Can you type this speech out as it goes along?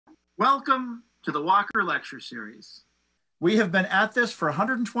Welcome to the Walker Lecture Series. We have been at this for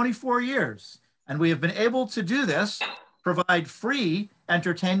 124 years, and we have been able to do this, provide free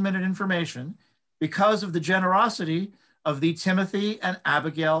entertainment and information because of the generosity of the Timothy and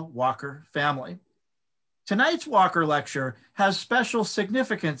Abigail Walker family. Tonight's Walker Lecture has special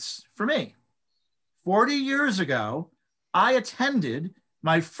significance for me. 40 years ago, I attended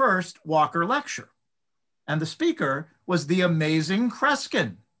my first Walker Lecture, and the speaker was the amazing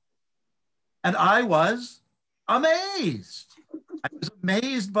Kreskin. And I was amazed. I was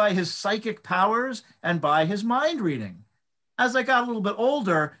amazed by his psychic powers and by his mind reading. As I got a little bit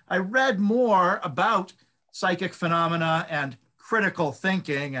older, I read more about psychic phenomena and critical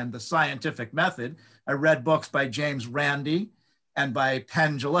thinking and the scientific method. I read books by James Randi and by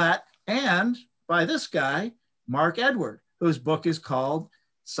Penn Jillette and by this guy, Mark Edward, whose book is called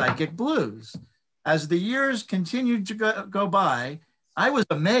Psychic Blues. As the years continued to go by, I was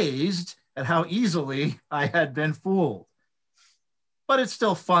amazed at how easily I had been fooled. But it's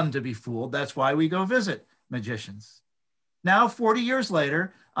still fun to be fooled. That's why we go visit magicians. Now, 40 years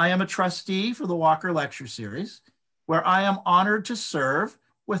later, I am a trustee for the Walker Lecture Series, where I am honored to serve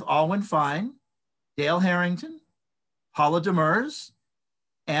with Alwyn Fine, Dale Harrington, Paula Demers,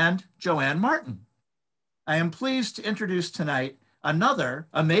 and Joanne Martin. I am pleased to introduce tonight another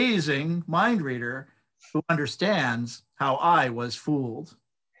amazing mind reader who understands how I was fooled.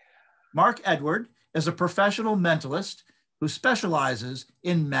 Mark Edward is a professional mentalist who specializes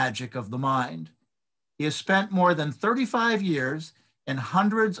in magic of the mind. He has spent more than 35 years in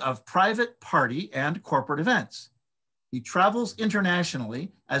hundreds of private party and corporate events. He travels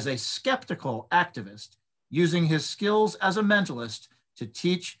internationally as a skeptical activist, using his skills as a mentalist to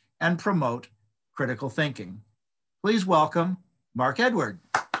teach and promote critical thinking. Please welcome Mark Edward.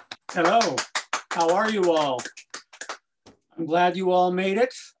 Hello, how are you all? I'm glad you all made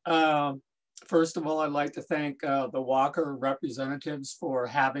it. First of all, I'd like to thank the Walker representatives for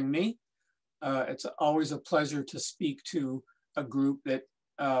having me. It's always a pleasure to speak to a group that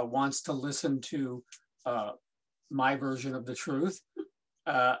wants to listen to my version of the truth.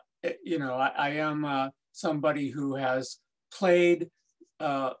 I am somebody who has played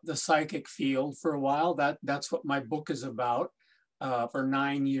the psychic field for a while. That's what my book is about for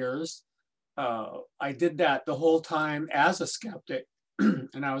 9 years. I did that the whole time as a skeptic,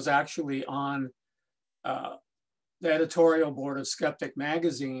 and I was actually on the editorial board of Skeptic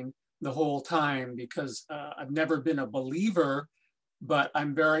magazine the whole time because I've never been a believer, but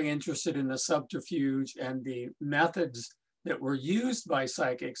I'm very interested in the subterfuge and the methods that were used by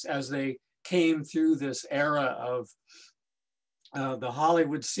psychics as they came through this era of the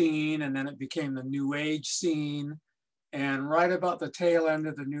Hollywood scene, and then it became the New Age scene. And right about the tail end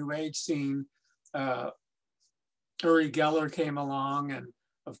of the New Age scene, Uri Geller came along. And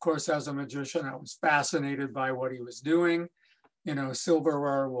of course, as a magician, I was fascinated by what he was doing. You know,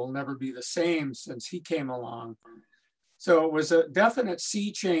 silverware will never be the same since he came along. So it was a definite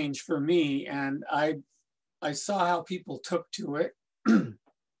sea change for me. And I saw how people took to it. You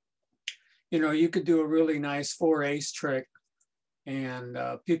know, you could do a really nice 4-ace trick and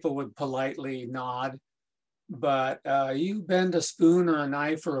people would politely nod. But you bend a spoon or a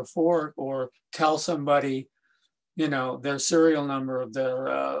knife or a fork or tell somebody, you know, their serial number of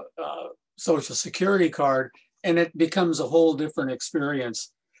their social security card, and it becomes a whole different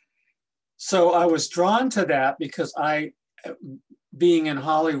experience. So I was drawn to that because being in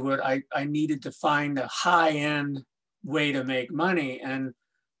Hollywood, I needed to find a high-end way to make money. And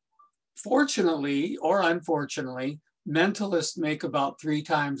fortunately, or unfortunately, mentalists make about 3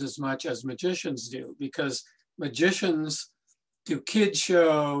 times as much as magicians do, because magicians do kid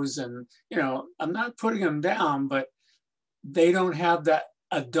shows and, you know, I'm not putting them down, but they don't have that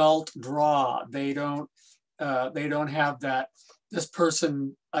adult draw. They don't have that, this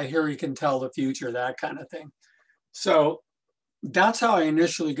person, I hear he can tell the future, that kind of thing. So that's how I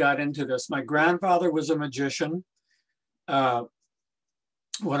initially got into this. My grandfather was a magician. When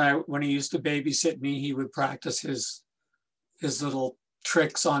he used to babysit me, he would practice his little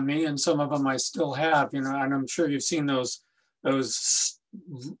tricks on me, and some of them I still have, you know, and I'm sure you've seen those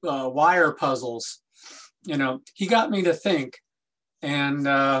wire puzzles. You know, he got me to think, and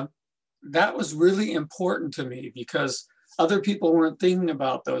that was really important to me because other people weren't thinking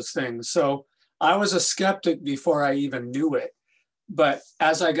about those things. So I was a skeptic before I even knew it. But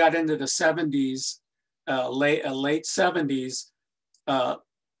as I got into the 70s, late 70s,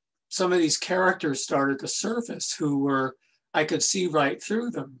 some of these characters started to surface who were, I could see right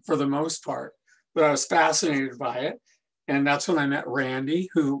through them for the most part, but I was fascinated by it. And that's when I met Randy,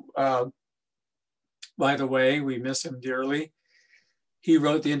 who, by the way, we miss him dearly. He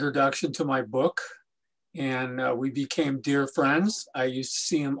wrote the introduction to my book, and we became dear friends. I used to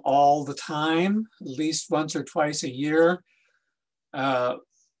see him all the time, at least once or twice a year. I'll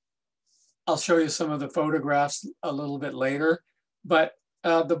show you some of the photographs a little bit later, but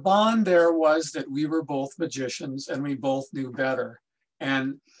the bond there was that we were both magicians and we both knew better.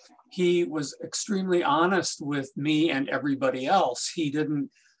 And he was extremely honest with me and everybody else. He didn't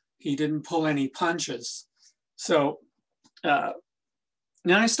pull any punches. So then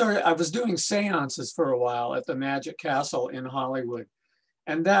I was doing seances for a while at the Magic Castle in Hollywood.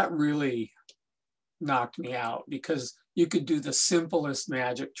 And that really knocked me out, because you could do the simplest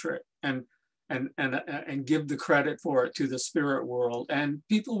magic trick and give the credit for it to the spirit world, and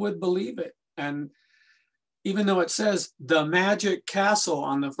people would believe it. And even though it says the Magic Castle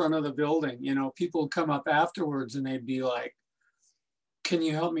on the front of the building, you know, people would come up afterwards and they'd be like, can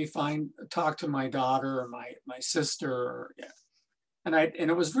you help me talk to my daughter or my sister? Or, yeah. And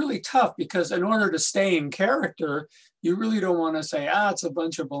it was really tough, because in order to stay in character, you really don't want to say, it's a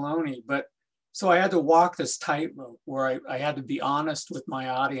bunch of baloney. But so I had to walk this tightrope where I had to be honest with my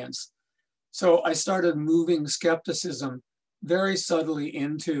audience. So I started moving skepticism very subtly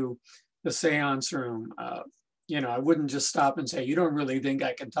into the seance room. You know, I wouldn't just stop and say, you don't really think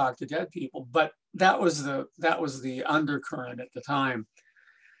I can talk to dead people? But that was the undercurrent at the time.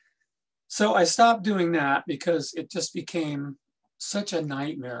 So I stopped doing that because it just became such a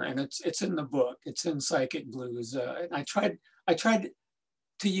nightmare. And it's in the book. It's in Psychic Blues. And I tried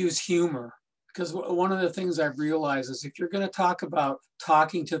to use humor, because one of the things I've realized is if you're going to talk about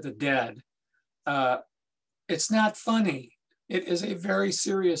talking to the dead, it's not funny. It is a very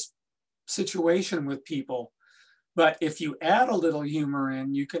serious situation with people. But if you add a little humor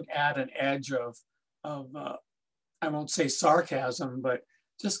in, you can add an edge of I won't say sarcasm, but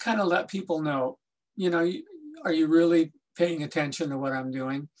just kind of let people know, you know, are you really paying attention to what I'm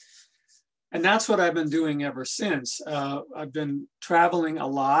doing? And that's what I've been doing ever since. I've been traveling a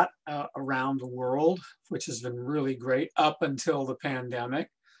lot around the world, which has been really great up until the pandemic.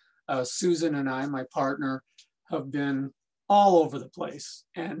 Susan and I, my partner, have been all over the place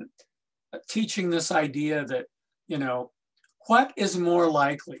and teaching this idea that, you know, what is more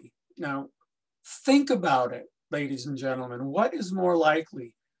likely? Now, think about it, ladies and gentlemen. What is more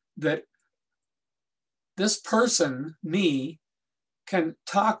likely, that this person, me, can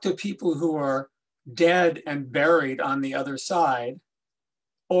talk to people who are dead and buried on the other side,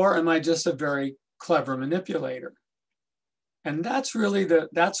 or am I just a very clever manipulator? And that's really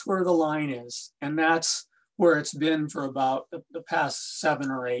that's where the line is. And that's where it's been for about the past 7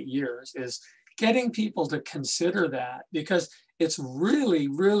 or 8 years, is getting people to consider that, because it's really,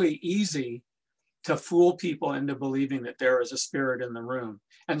 really easy to fool people into believing that there is a spirit in the room.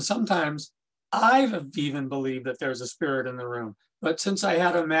 And sometimes I've even believed that there's a spirit in the room. But since I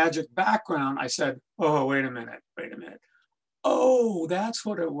had a magic background, I said, oh, wait a minute. Oh, that's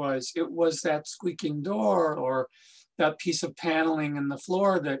what it was. It was that squeaking door or that piece of paneling in the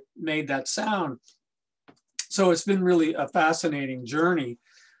floor that made that sound. So it's been really a fascinating journey.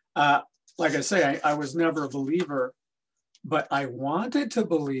 Like I say, I was never a believer, but I wanted to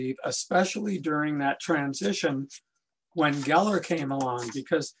believe, especially during that transition when Geller came along,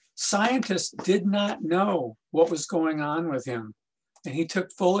 because scientists did not know what was going on with him. And he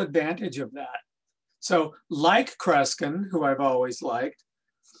took full advantage of that. So like Kreskin, who I've always liked,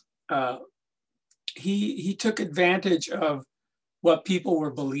 he took advantage of what people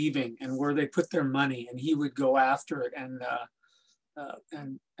were believing and where they put their money, and he would go after it and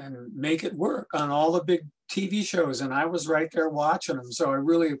make it work on all the big TV shows. And I was right there watching him. So I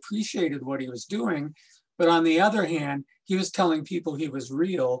really appreciated what he was doing. But on the other hand, he was telling people he was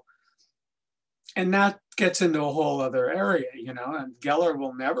real. And that gets into a whole other area, you know, and Geller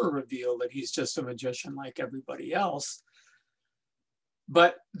will never reveal that he's just a magician like everybody else.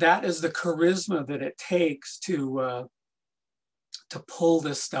 But that is the charisma that it takes to pull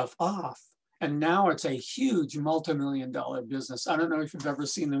this stuff off. And now it's a huge multi-million-dollar business. I don't know if you've ever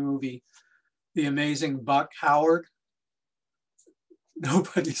seen the movie, The Amazing Buck Howard.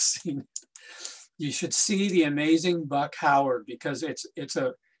 Nobody's seen it. You should see The Amazing Buck Howard, because it's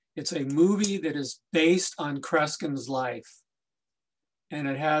a movie that is based on Kreskin's life. And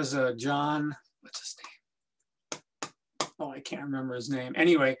it has John, what's his name? Oh, I can't remember his name.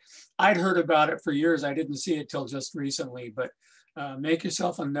 Anyway, I'd heard about it for years. I didn't see it till just recently, but make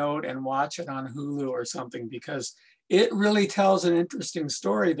yourself a note and watch it on Hulu or something, because it really tells an interesting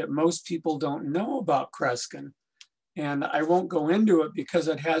story that most people don't know about Kreskin. And I won't go into it because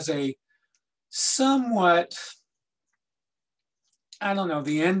it has a somewhat, I don't know,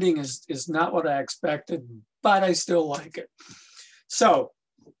 the ending is not what I expected, but I still like it. So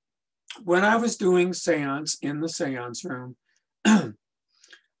when I was doing seance in the seance room,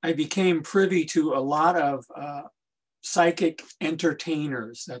 I became privy to a lot of psychic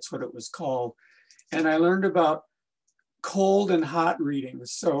entertainers. That's what it was called. And I learned about cold and hot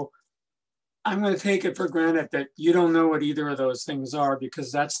readings. So I'm going to take it for granted that you don't know what either of those things are,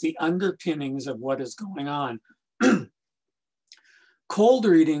 because that's the underpinnings of what is going on. Cold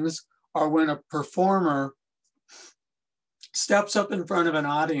readings are when a performer steps up in front of an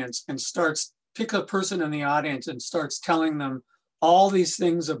audience and pick a person in the audience and starts telling them all these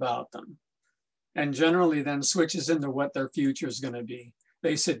things about them, and generally then switches into what their future is going to be.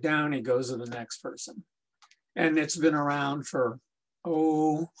 They sit down, he goes to the next person. And it's been around for,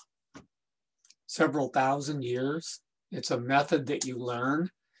 several thousand years. It's a method that you learn.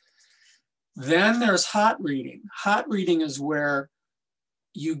 Then there's hot reading. Hot reading is where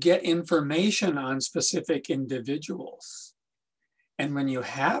you get information on specific individuals. And when you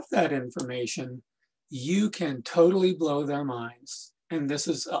have that information, you can totally blow their minds. And this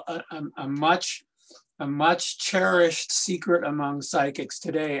is a much cherished secret among psychics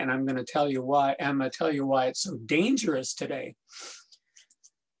today. And I'm going to tell you why. I'm going to tell you why it's so dangerous today.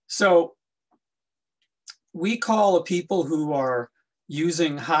 So we call the people who are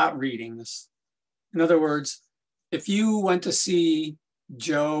using hot readings. In other words, if you went to see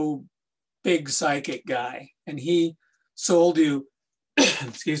Joe, big psychic guy, and he sold you,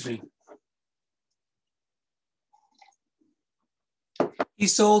 excuse me, he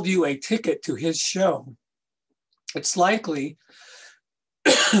sold you a ticket to his show, it's likely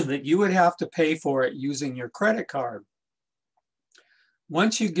that you would have to pay for it using your credit card.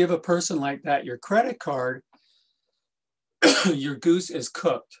 Once you give a person like that your credit card, your goose is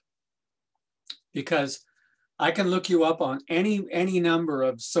cooked, because I can look you up on any number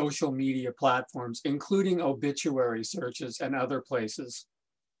of social media platforms, including obituary searches and other places.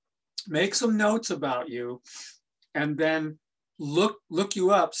 Make some notes about you, and then look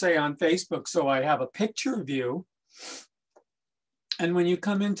you up, say on Facebook, so I have a picture of you. And when you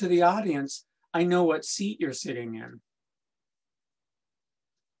come into the audience, I know what seat you're sitting in.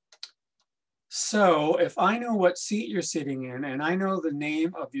 So if I know what seat you're sitting in, and I know the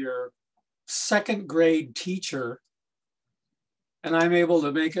name of your second grade teacher, and I'm able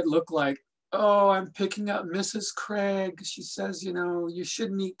to make it look like, oh, I'm picking up Mrs. Craig. She says, you know, you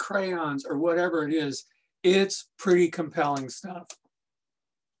shouldn't eat crayons, or whatever it is. It's pretty compelling stuff.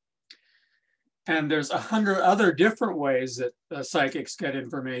 And there's 100 other different ways that psychics get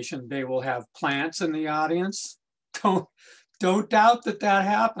information. They will have plants in the audience. Don't doubt that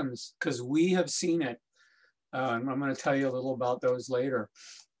happens, because we have seen it. And I'm going to tell you a little about those later.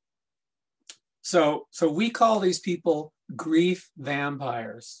 So we call these people grief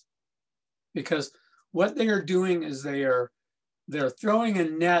vampires, because what they are doing is they're throwing a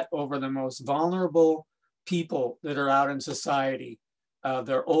net over the most vulnerable people that are out in society.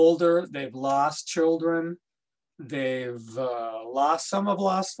 They're older, they've lost children, some have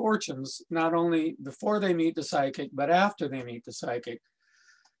lost fortunes, not only before they meet the psychic, but after they meet the psychic.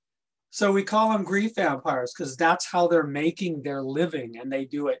 So we call them grief vampires, because that's how they're making their living. And they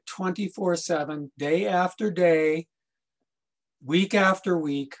do it 24/7, day after day, week after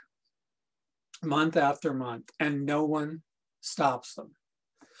week, month after month, and no one stops them.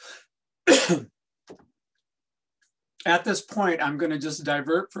 At this point, I'm going to just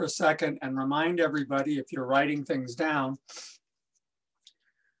divert for a second and remind everybody, if you're writing things down,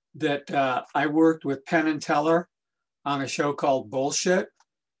 that I worked with Penn and Teller on a show called Bullshit.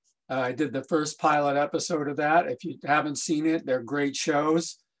 I did the first pilot episode of that. If you haven't seen it, they're great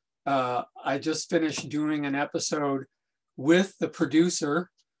shows. I just finished doing an episode with the producer,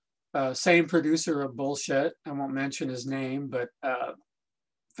 same producer of Bullshit. I won't mention his name, but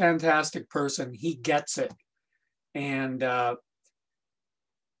fantastic person. He gets it. And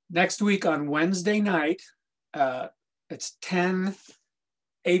next week on Wednesday night, it's 10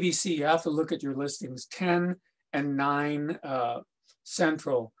 ABC. You have to look at your listings, 10 and 9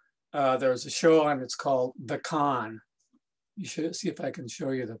 Central. There's a show on, it's called The Con. You should see if I can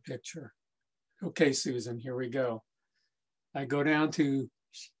show you the picture. Okay, Susan, here we go. I go down to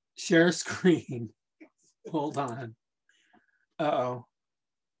share screen. Hold on. Uh-oh.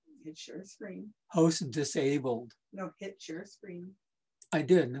 Hit share screen. Host disabled. No, hit share screen. I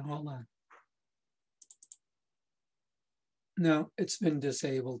did. No, hold on. No, it's been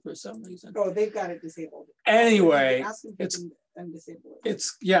disabled for some reason. Oh, they've got it disabled. Anyway,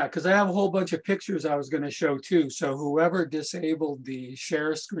 it's yeah, because I have a whole bunch of pictures I was going to show too. So whoever disabled the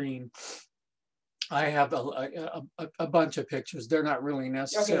share screen, I have a bunch of pictures. They're not really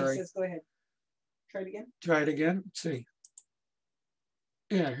necessary. Okay, so go ahead. Try it again. Try it again. Let's see.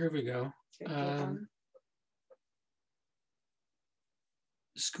 Yeah, here we go. Okay, click on.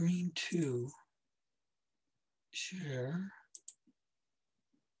 Screen 2, share.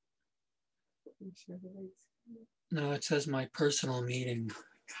 Share the right screen. No, it says my personal meeting.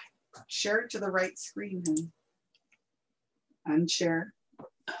 Share it to the right screen, honey. Unshare.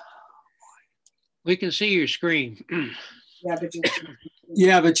 We can see your screen. Yeah, but you.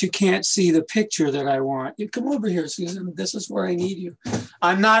 Yeah, but you can't see the picture that I want. You come over here, Susan. This is where I need you.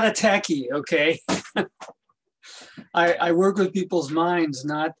 I'm not a techie, okay? I work with people's minds,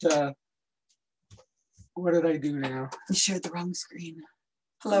 not, what did I do now? You shared the wrong screen.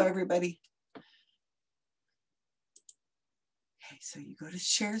 Hello, everybody. Okay, so you go to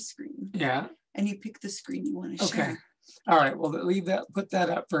share screen Yeah, and you pick the screen you want to okay. share. All right, well, leave that, put that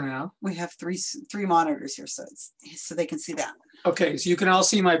up for now. We have three monitors here, so they can see that. Okay, so you can all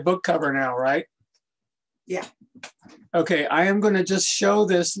see my book cover now, right? Yeah. Okay, I am going to just show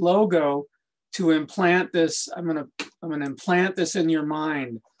this logo to implant this. I'm going to implant this in your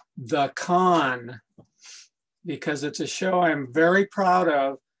mind, The Con, because it's a show I'm very proud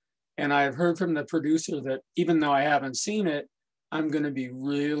of, and I've heard from the producer that even though I haven't seen it, I'm going to be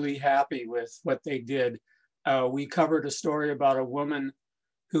really happy with what they did. We covered a story about a woman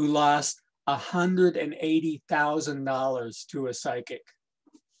who lost $180,000 to a psychic.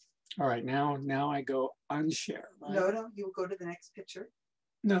 All right, now I go unshare. Right? No, you'll go to the next picture.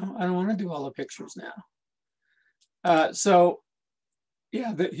 No, I don't want to do all the pictures now. So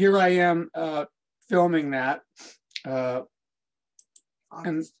yeah, here I am filming that. And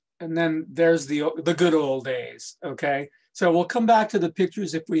then there's the good old days, okay? So we'll come back to the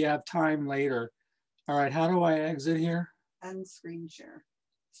pictures if we have time later. All right, how do I exit here? And screen share.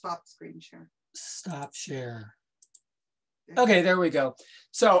 Stop screen share. Stop share. Okay, there we go.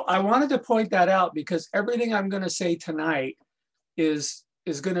 So I wanted to point that out because everything I'm going to say tonight is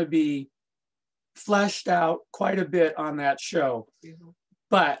going to be fleshed out quite a bit on that show.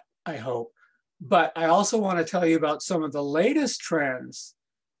 But I hope. But I also want to tell you about some of the latest trends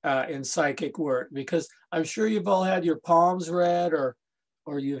in psychic work, because I'm sure you've all had your palms read or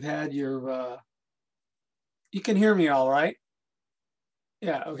you've had your, you can hear me all right?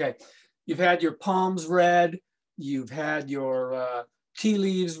 Yeah, okay. You've had your palms read, you've had your tea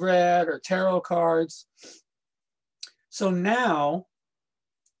leaves read or tarot cards. So now,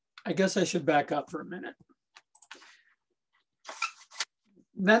 I guess I should back up for a minute.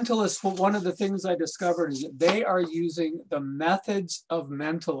 Mentalists, well, one of the things I discovered is that they are using the methods of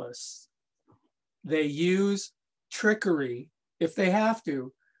mentalists. They use trickery. If they have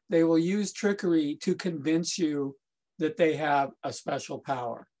to, they will use trickery to convince you that they have a special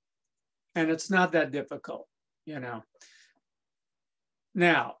power. And it's not that difficult, you know.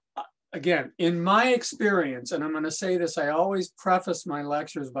 Now, again, in my experience, and I'm going to say this, I always preface my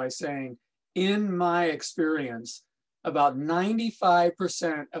lectures by saying, in my experience, about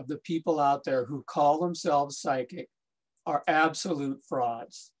 95% of the people out there who call themselves psychic are absolute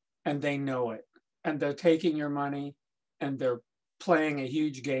frauds, and they know it. And they're taking your money and they're playing a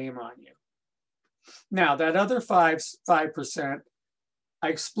huge game on you. Now, that other 5%,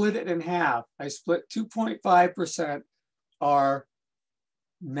 I split it in half. I split 2.5% are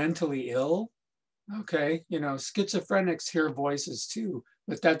mentally ill. Okay, you know, schizophrenics hear voices too,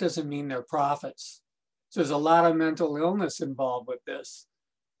 but that doesn't mean they're prophets. So there's a lot of mental illness involved with this.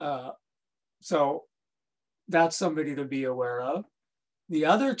 So that's somebody to be aware of. The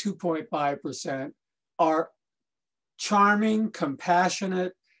other 2.5% are charming,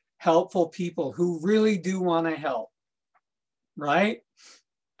 compassionate, helpful people who really do want to help, right?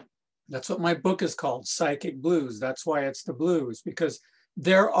 That's what my book is called, Psychic Blues. That's why it's the blues, because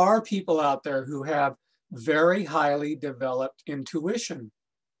there are people out there who have very highly developed intuition.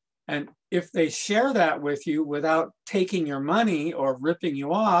 And if they share that with you without taking your money or ripping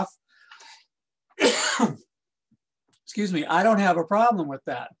you off, excuse me, I don't have a problem with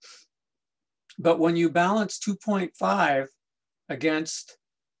that. But when you balance 2.5 against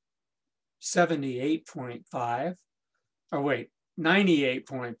 78.5, or wait,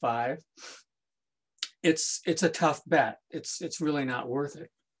 98.5, it's a tough bet. It's really not worth it.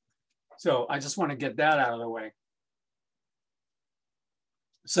 So I just want to get that out of the way.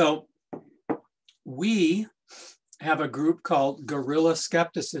 So we have a group called Guerrilla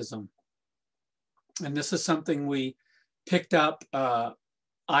Skepticism. And this is something we picked up,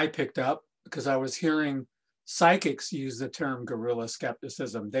 I picked up because I was hearing psychics use the term guerrilla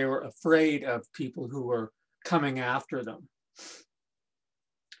skepticism. They were afraid of people who were coming after them.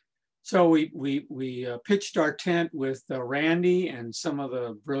 So we pitched our tent with Randy and some of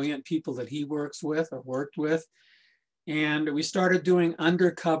the brilliant people that he works with or worked with. And we started doing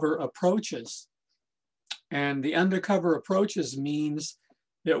undercover approaches. And the undercover approaches means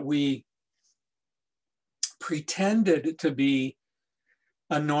that we pretended to be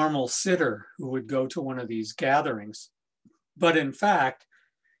a normal sitter who would go to one of these gatherings. But in fact,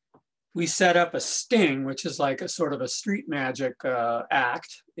 we set up a sting, which is like a sort of a street magic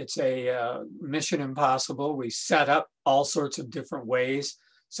act. It's a Mission Impossible. We set up all sorts of different ways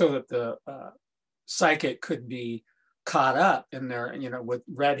so that the psychic could be caught up in there, you know, with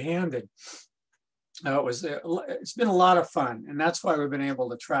red-handed. It's been a lot of fun, and that's why we've been able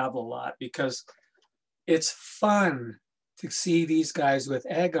to travel a lot, because it's fun to see these guys with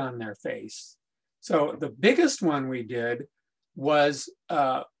egg on their face. So the biggest one we did was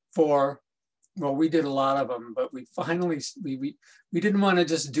we did a lot of them, but we finally, we didn't want to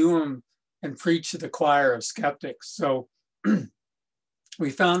just do them and preach to the choir of skeptics. So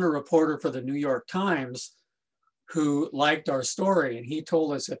we found a reporter for the New York Times who liked our story. And he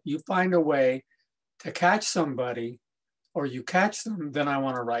told us, if you find a way to catch somebody or you catch them, then I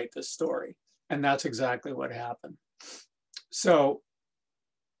want to write this story. And that's exactly what happened. So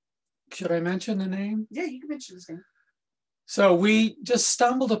should I mention the name? Yeah, you can mention his name. So we just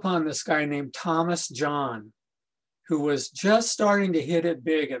stumbled upon this guy named Thomas John, who was just starting to hit it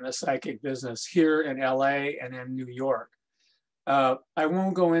big in the psychic business here in LA and in New York. I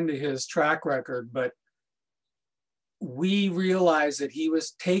won't go into his track record, but we realized that he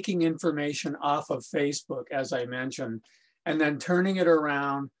was taking information off of Facebook, as I mentioned, and then turning it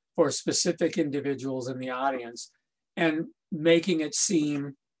around for specific individuals in the audience and making it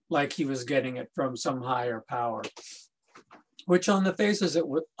seem like he was getting it from some higher power, which on the face of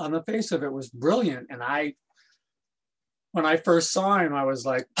it was brilliant. And when I first saw him, I was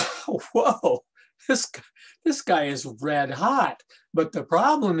like, whoa, this guy is red hot. But the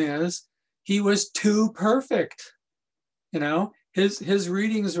problem is he was too perfect. You know, his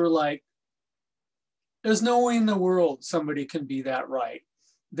readings were like, there's no way in the world somebody can be that right.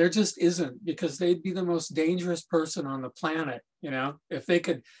 There just isn't, because they'd be the most dangerous person on the planet, you know, if they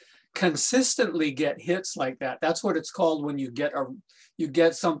could consistently get hits like that. That's what it's called when you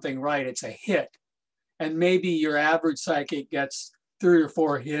get something right. It's a hit. And maybe your average psychic gets 3 or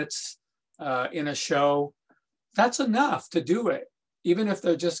 4 hits in a show. That's enough to do it, even if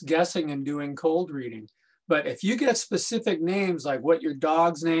they're just guessing and doing cold reading. But if you get specific names, like what your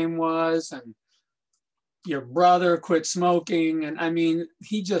dog's name was and your brother quit smoking, and I mean,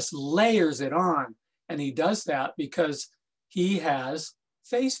 he just layers it on. And he does that because he has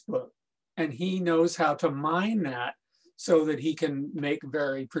Facebook and he knows how to mine that so that he can make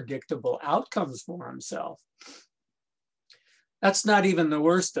very predictable outcomes for himself. That's not even the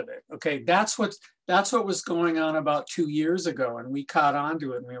worst of it. Okay, that's what was going on about 2 years ago, and we caught on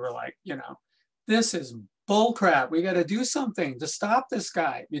to it, and we were like, you know, this is bull crap. We got to do something to stop this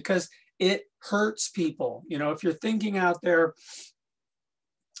guy because it hurts people. You know, if you're thinking out there,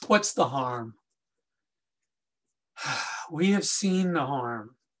 what's the harm? We have seen the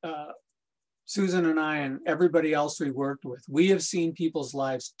harm. Susan and I and everybody else we worked with, we have seen people's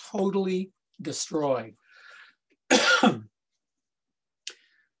lives totally destroyed.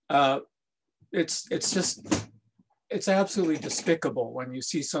 It's absolutely despicable when you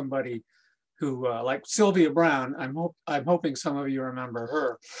see somebody who, like Sylvia Brown, I'm hoping some of you remember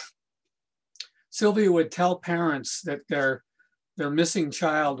her. Sylvia would tell parents that their missing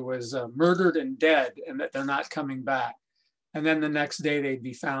child was murdered and dead and that they're not coming back. And then the next day they'd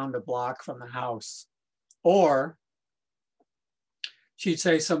be found a block from the house. Or she'd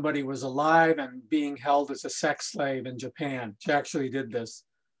say somebody was alive and being held as a sex slave in Japan. She actually did this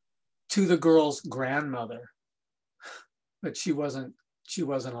to the girl's grandmother, but she wasn't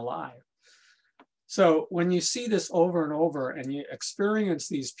alive. So when you see this over and over and you experience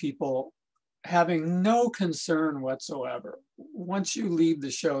these people having no concern whatsoever, once you leave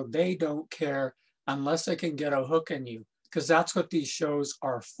the show, they don't care unless they can get a hook in you, because that's what these shows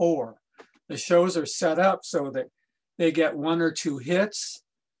are for. The shows are set up so that they get 1 or 2 hits,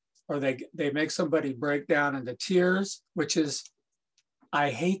 or they make somebody break down into tears, which is, I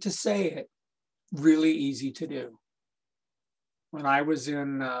hate to say it, really easy to do. When I was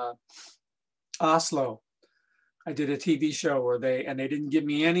in Oslo, I did a TV show where they didn't give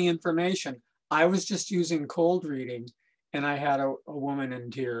me any information. I was just using cold reading and I had a woman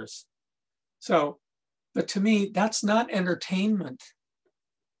in tears. So, but to me, that's not entertainment.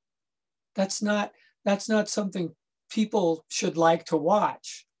 That's not something people should like to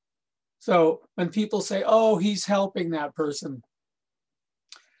watch. So when people say, oh, he's helping that person,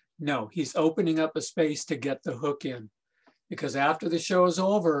 no, he's opening up a space to get the hook in. Because after the show is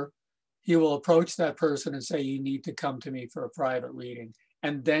over, he will approach that person and say, you need to come to me for a private reading.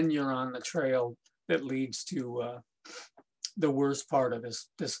 And then you're on the trail that leads to the worst part of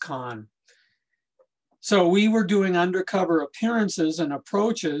this con. So we were doing undercover appearances and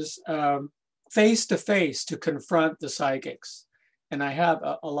approaches face to face to confront the psychics. And I have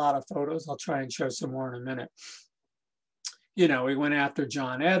a lot of photos. I'll try and show some more in a minute. You know, we went after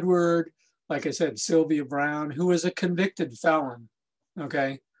John Edward, like I said, Sylvia Brown, who was a convicted felon.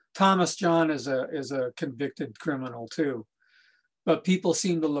 Okay, Thomas John is a convicted criminal too. But people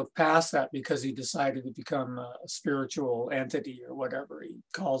seem to look past that because he decided to become a spiritual entity or whatever he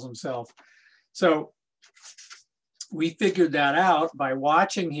calls himself. So we figured that out by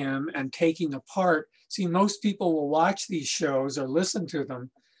watching him and taking apart. See, most people will watch these shows or listen to them,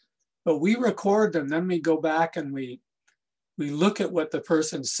 but we record them. Then we go back and we look at what the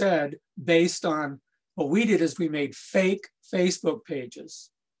person said based on, what we did is we made fake Facebook pages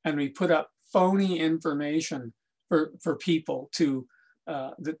and we put up phony information for people to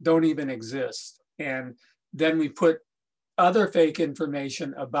that don't even exist. And then we put other fake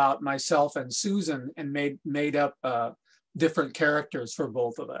information about myself and Susan and made up different characters for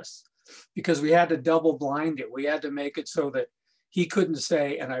both of us, because we had to double blind it. We had to make it so that he couldn't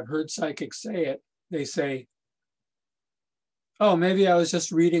say, and I've heard psychics say it, they say, oh, maybe I was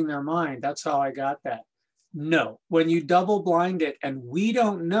just reading their mind. That's how I got that. No, when you double blind it and we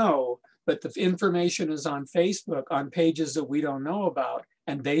don't know, but the information is on Facebook on pages that we don't know about,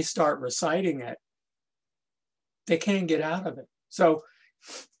 and they start reciting it, they can't get out of it. So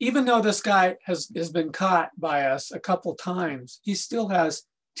even though this guy has been caught by us a couple times, he still has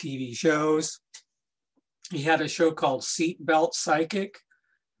TV shows. He had a show called Seatbelt Psychic.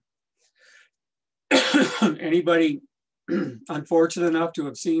 Anybody unfortunate enough to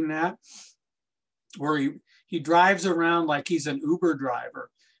have seen that, where he drives around like he's an Uber driver.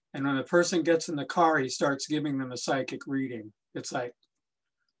 And when the person gets in the car, he starts giving them a psychic reading. It's like,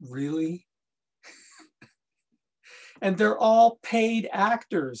 really? And they're all paid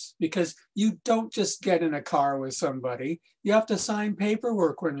actors, because you don't just get in a car with somebody. You have to sign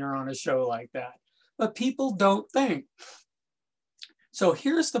paperwork when you're on a show like that. But people don't think. So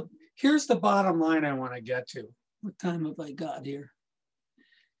here's the bottom line I want to get to. What time have I got here?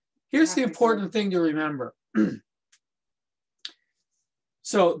 Here's the important thing to remember.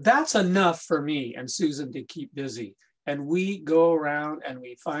 So that's enough for me and Susan to keep busy. And we go around and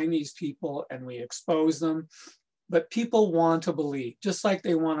we find these people and we expose them. But people want to believe, just like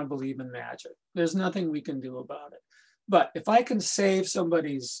they want to believe in magic. There's nothing we can do about it. But if I can save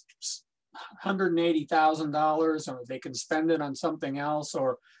somebody's $180,000, or they can spend it on something else,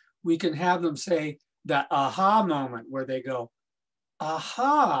 or we can have them say that aha moment where they go,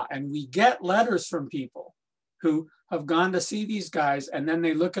 aha, and we get letters from people who have gone to see these guys, and then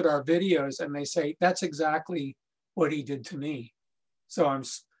they look at our videos and they say, that's exactly what he did to me. So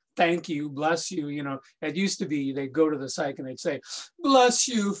thank you, bless you. You know, it used to be they'd go to the psych and they'd say, bless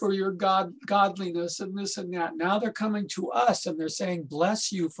you for your godliness and this and that. Now they're coming to us and they're saying,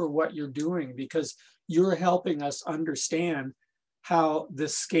 bless you for what you're doing, because you're helping us understand how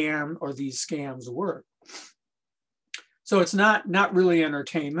this scam or these scams work. So it's not really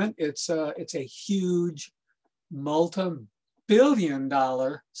entertainment. It's a huge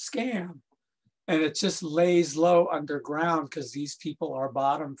multi-billion-dollar scam. And it just lays low underground because these people are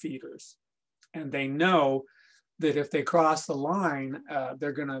bottom feeders, and they know that if they cross the line,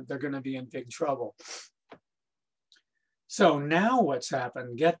 they're gonna be in big trouble. So now what's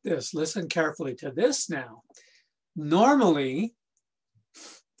happened? Get this. Listen carefully to this now. Normally,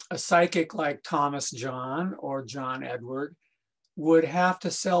 a psychic like Thomas John or John Edward would have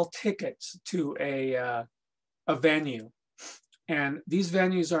to sell tickets to a venue. And these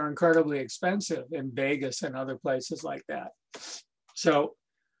venues are incredibly expensive in Vegas and other places like that. So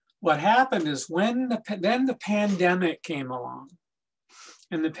what happened is then the pandemic came along,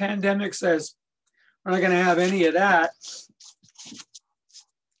 and the pandemic says, we're not going to have any of that.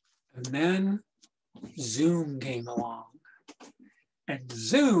 And then Zoom came along, and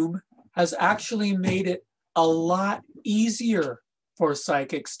Zoom has actually made it a lot easier for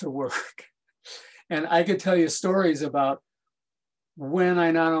psychics to work. And I could tell you stories about when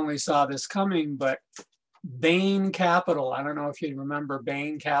I not only saw this coming, but Bain Capital, I don't know if you remember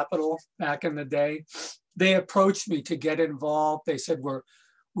Bain Capital back in the day, they approached me to get involved. They said,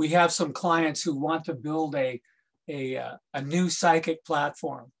 we have some clients who want to build a new psychic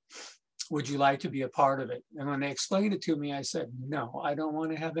platform. Would you like to be a part of it? And when they explained it to me, I said, no, I don't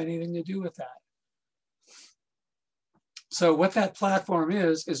want to have anything to do with that. So what that platform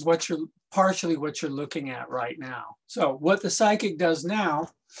is partially what you're looking at right now. So what the psychic does now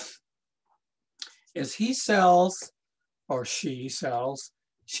is he sells, or she sells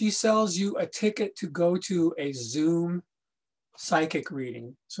you a ticket to go to a Zoom psychic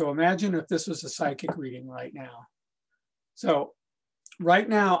reading. So imagine if this was a psychic reading right now. So right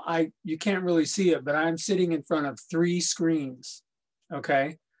now, you can't really see it, but I'm sitting in front of 3 screens,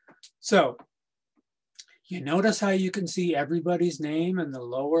 okay? So you notice how you can see everybody's name in the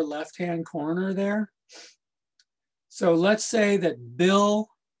lower left-hand corner there? So let's say that Bill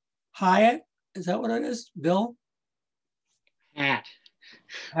Hyatt, is that what it is? Bill? Hat.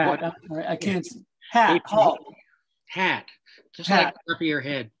 Hat. I can't see. Hat. Hat. Just Hat. like the top of your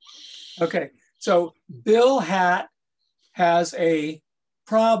head. Okay. So Bill Hat has a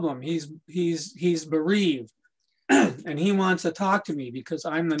problem. He's bereaved and he wants to talk to me because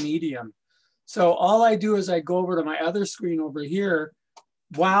I'm the medium. So all I do is I go over to my other screen over here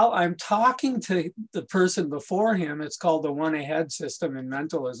while I'm talking to the person before him. It's called the one ahead system in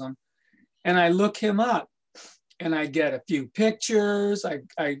mentalism. And I look him up and I get a few pictures. I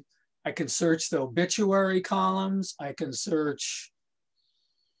can search the obituary columns. I can search,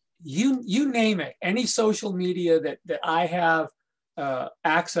 you name it, any social media that I have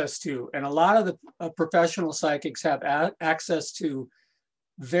access to. And a lot of the professional psychics have access to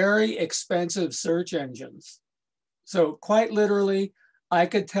very expensive search engines. So quite literally, I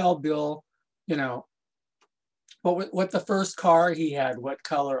could tell Bill, you know, what the first car he had, what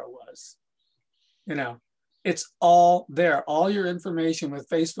color it was. You know, it's all there. All your information with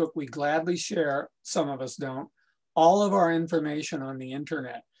Facebook, we gladly share, some of us don't, all of our information on the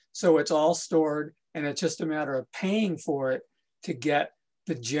internet. So it's all stored and it's just a matter of paying for it to get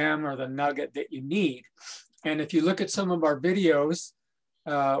the gem or the nugget that you need. And if you look at some of our videos,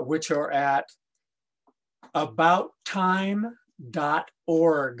 which are at abouttime.org.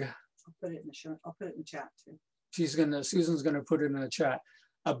 I'll put it in the show. I'll put it in the chat too. Susan's gonna put it in the chat.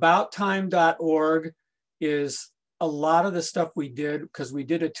 Abouttime.org is a lot of the stuff we did, because we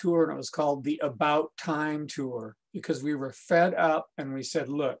did a tour and it was called the About Time Tour, because we were fed up and we said,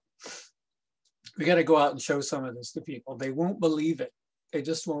 look, we got to go out and show some of this to people. They won't believe it. They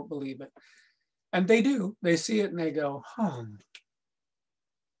just won't believe it. And they do. They see it and they go, huh,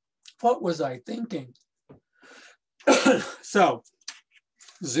 what was I thinking? So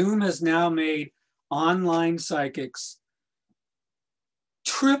Zoom has now made online psychics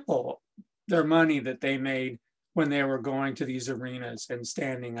triple their money that they made when they were going to these arenas and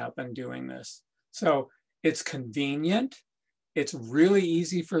standing up and doing this. So it's convenient. It's really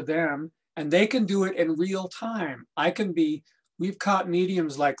easy for them and they can do it in real time. We've caught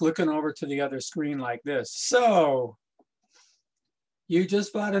mediums like looking over to the other screen like this. So you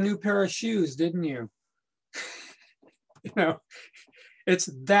just bought a new pair of shoes, didn't you? You know, it's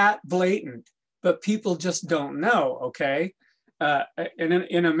that blatant, but people just don't know, okay?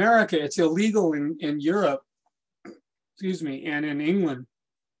 In America, it's illegal in Europe, excuse me, and in England,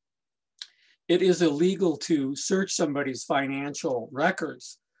 it is illegal to search somebody's financial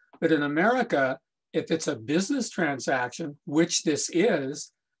records. But in America, if it's a business transaction, which this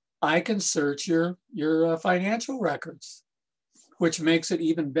is, I can search your financial records, which makes it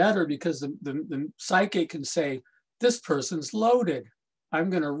even better because the psychic can say, this person's loaded.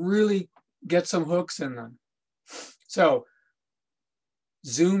 I'm gonna really get some hooks in them. So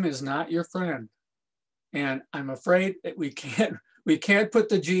Zoom is not your friend. And I'm afraid that we can't put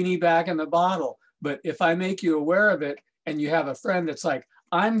the genie back in the bottle. But if I make you aware of it and you have a friend that's like,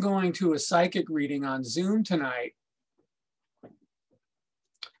 I'm going to a psychic reading on Zoom tonight,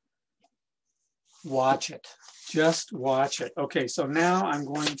 watch it. Just watch it. Okay, so now I'm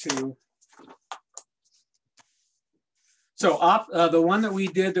going to, the one that we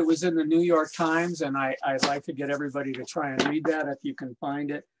did that was in the New York Times, and I'd like to get everybody to try and read that if you can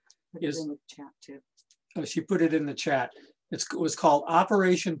find it. Is in the chat too. Oh, she put it in the chat. It was called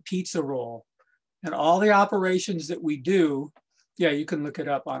Operation Pizza Roll. And all the operations that we do, yeah, you can look it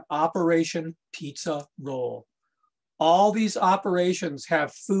up on Operation Pizza Roll. All these operations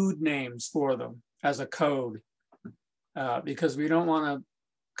have food names for them as a code because we don't want to,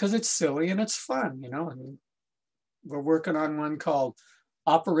 because it's silly and it's fun, you know. And we're working on one called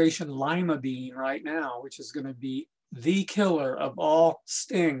Operation Lima Bean right now, which is going to be the killer of all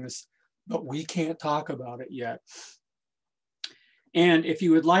stings, but we can't talk about it yet. And if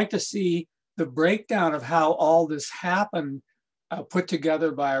you would like to see the breakdown of how all this happened, put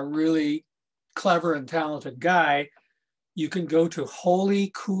together by a really clever and talented guy, you can go to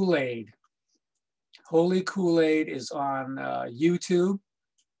Holy Kool-Aid. Holy Kool-Aid is on YouTube.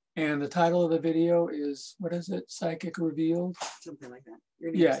 And the title of the video is, what is it? Psychic Revealed? Something like that.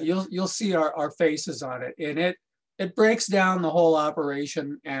 Yeah, you'll see our faces on it. And it breaks down the whole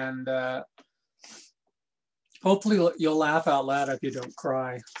operation. And Hopefully you'll laugh out loud if you don't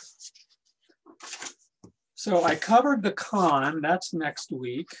cry. So I covered the con, that's next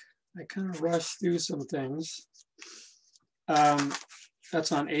week. I kind of rushed through some things.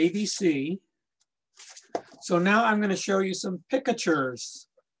 That's on ABC. So now I'm going to show you some pictures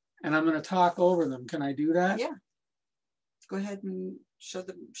and I'm going to talk over them. Can I do that? Yeah. Go ahead and show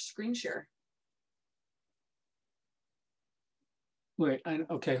the screen share. Wait,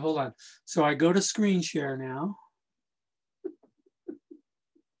 okay, hold on. So I go to screen share now.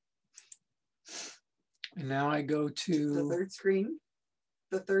 And now I go to the third screen.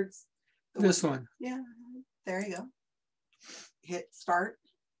 The this one. Yeah, there you go. Hit start.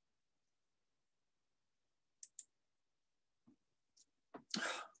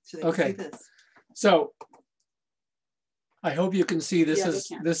 So they can Okay. see this. So I hope you can see this.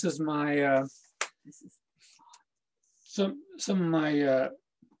 Yeah, this is my This is some of my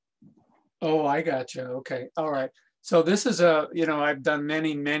oh, I got you. Okay. All right. So this is I've done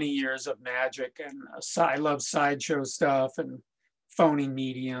many years of magic, and I love sideshow stuff and phony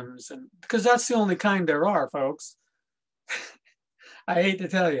mediums, and because that's the only kind there are, folks. I hate to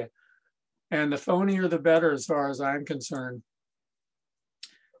tell you. And the phonier the better as far as I'm concerned.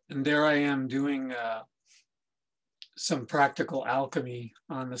 And there I am doing some practical alchemy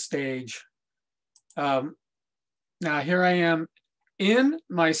on the stage. Now here I am in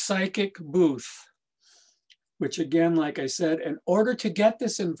my psychic booth, which again, like I said, in order to get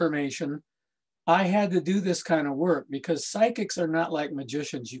this information, I had to do this kind of work because psychics are not like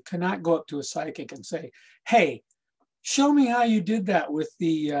magicians. You cannot go up to a psychic and say, hey, show me how you did that with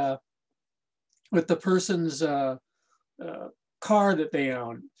the person's car that they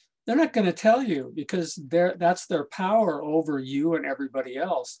own. They're not going to tell you because that's their power over you and everybody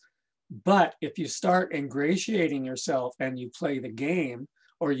else. But if you start ingratiating yourself and you play the game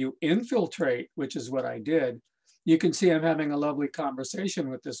or you infiltrate, which is what I did, you can see I'm having a lovely conversation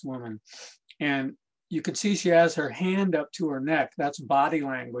with this woman. And you can see she has her hand up to her neck. That's body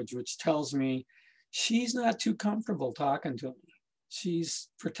language, which tells me she's not too comfortable talking to me. She's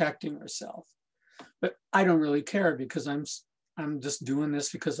protecting herself. But I don't really care because I'm just doing this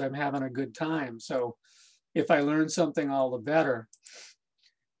because I'm having a good time. So if I learn something, all the better.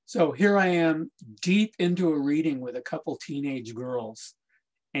 So here I am deep into a reading with a couple teenage girls.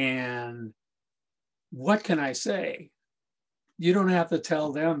 And what can I say? You don't have to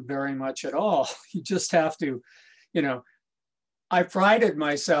tell them very much at all. You just have to, I prided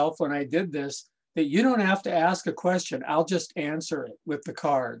myself when I did this that you don't have to ask a question. I'll just answer it with the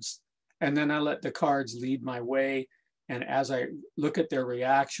cards. And then I let the cards lead my way. And as I look at their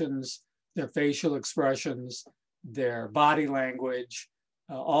reactions, their facial expressions, their body language,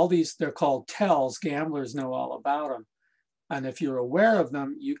 all these, they're called tells. Gamblers know all about them. And if you're aware of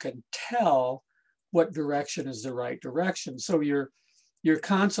them, you can tell what direction is the right direction. So you're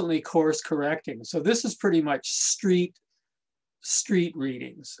constantly course correcting. So this is pretty much street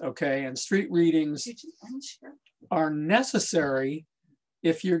readings, okay? And street readings are necessary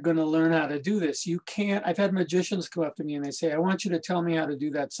if you're going to learn how to do this. You can't, I've had magicians come up to me and they say, I want you to tell me how to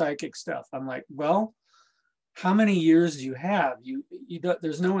do that psychic stuff. I'm like, well, how many years do you have?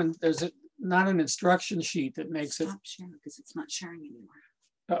 There's not an instruction sheet that makes it. Stop sharing because it's not sharing anymore.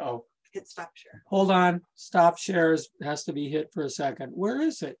 Uh-oh. Hit stop share. Hold on. Stop shares has to be hit for a second. Where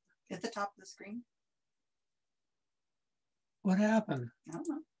is it? At the top of the screen. What happened? I don't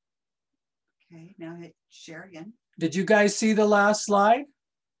know. Okay, now hit share again. Did you guys see the last slide?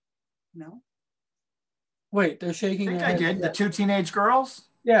 No. Wait, they're shaking I think their I heads. did. The two teenage girls?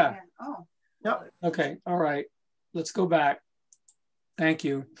 Yeah. Oh. Yep. Okay. All right. Let's go back. Thank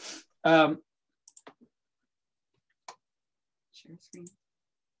you. Share screen.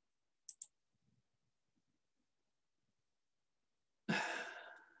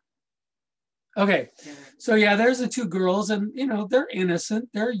 Okay. So yeah, there's the two girls and, they're innocent.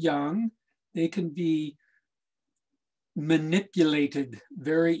 They're young. They can be manipulated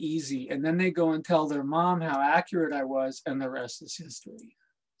very easy. And then they go and tell their mom how accurate I was, and the rest is history.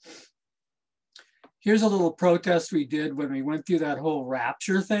 Here's a little protest we did when we went through that whole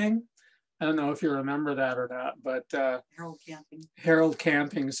rapture thing. I don't know if you remember that or not, but Harold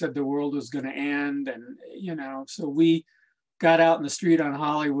Camping said the world was going to end. And, so we got out in the street on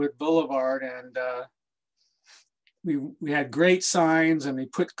Hollywood Boulevard and we had great signs and we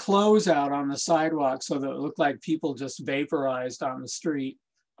put clothes out on the sidewalk so that it looked like people just vaporized on the street.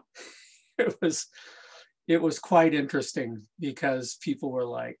 It was quite interesting because people were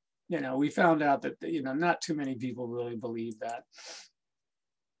like, we found out that, not too many people really believe that.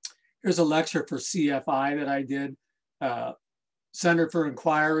 Here's a lecture for CFI that I did. Center for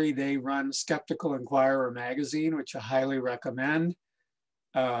Inquiry, they run Skeptical Inquirer magazine, which I highly recommend.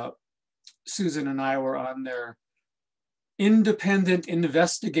 Susan and I were on their independent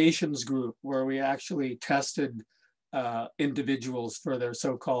investigations group where we actually tested individuals for their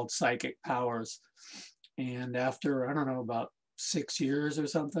so-called psychic powers. And after, I don't know, about 6 years or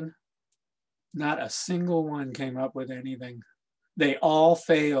something, not a single one came up with anything. They all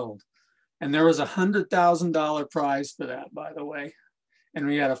failed. And there was a $100,000 prize for that, by the way. And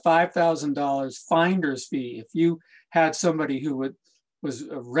we had a $5,000 finder's fee. If you had somebody who was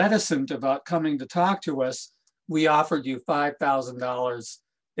reticent about coming to talk to us, we offered you $5,000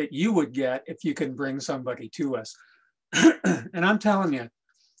 that you would get if you can bring somebody to us. And I'm telling you,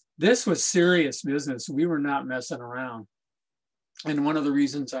 this was serious business. We were not messing around. And one of the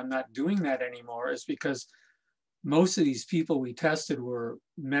reasons I'm not doing that anymore is because most of these people we tested were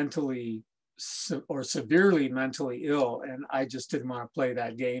mentally or severely mentally ill. And I just didn't want to play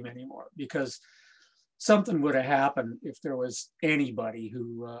that game anymore, because something would have happened if there was anybody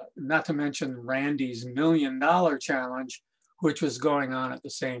who, not to mention Randy's $1 million challenge, which was going on at the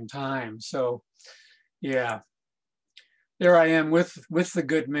same time. So yeah, there I am with the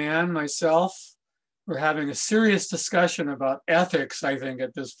good man myself. We're having a serious discussion about ethics, I think,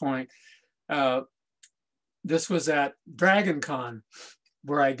 at this point. This was at DragonCon,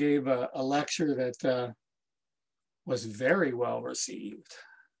 where I gave a lecture that was very well received.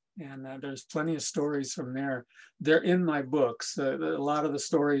 And there's plenty of stories from there. They're in my books. A lot of the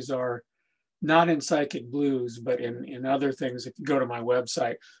stories are not in Psychic Blues, but in other things if you go to my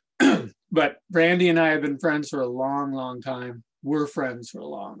website. But Randy and I have been friends for a long, long time. We're friends for a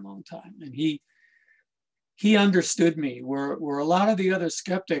long, long time. And he understood me, where a lot of the other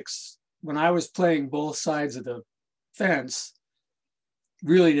skeptics, when I was playing both sides of the fence,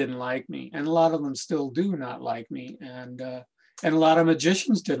 really didn't like me. And a lot of them still do not like me. And a lot of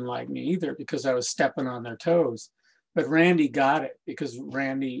magicians didn't like me either, because I was stepping on their toes. But Randy got it, because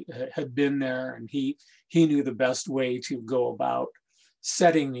Randy had been there, and he knew the best way to go about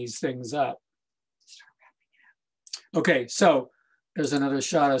setting these things up. Okay, so there's another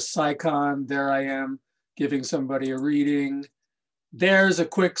shot of Psychon. There I am giving somebody a reading. There's a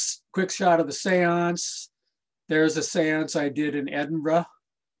quick shot of the seance. There's a seance I did in Edinburgh,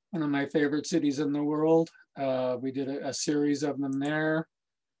 one of my favorite cities in the world. We did a series of them there.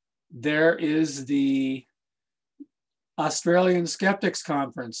 There is the Australian Skeptics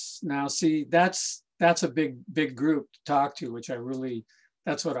Conference. Now, see, that's a big group to talk to, which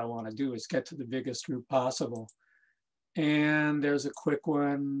that's what I want to do, is get to the biggest group possible. And there's a quick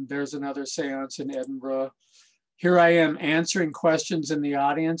one. There's another seance in Edinburgh. Here I am answering questions in the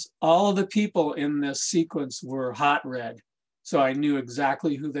audience. All of the people in this sequence were hot red. So I knew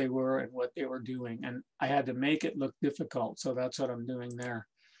exactly who they were and what they were doing. And I had to make it look difficult. So that's what I'm doing there.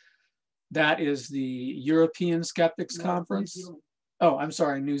 That is the European Skeptics Conference. Oh, I'm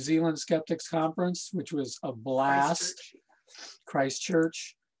sorry, New Zealand Skeptics Conference, which was a blast.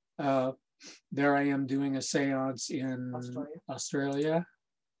 Christchurch. There I am doing a seance in Australia.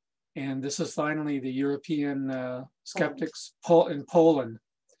 And this is finally the European Skeptics in Poland.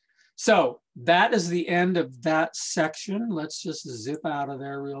 So that is the end of that section. Let's just zip out of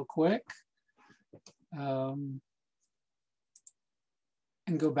there real quick. And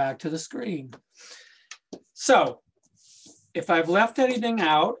go back to the screen. So if I've left anything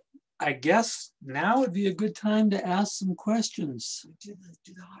out, I guess now would be a good time to ask some questions. Do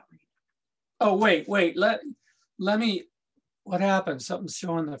the hot read. Oh, wait, let me, what happened? Something's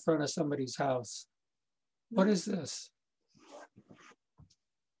showing the front of somebody's house. What is this?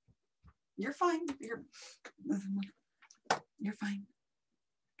 You're fine. You're fine.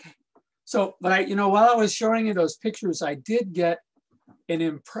 Okay. So, but while I was showing you those pictures, I did get an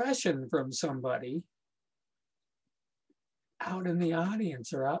impression from somebody out in the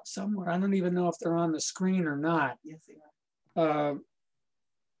audience or out somewhere. I don't even know if they're on the screen or not. Yes, they are.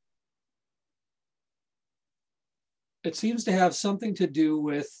 It seems to have something to do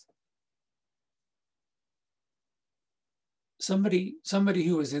with somebody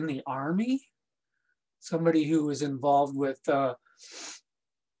who was in the army, somebody who was involved with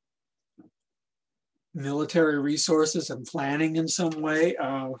military resources and planning in some way.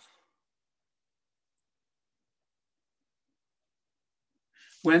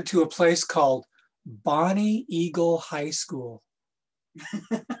 Went to a place called Bonnie Eagle High School.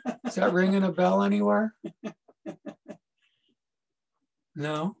 Is that ringing a bell anywhere?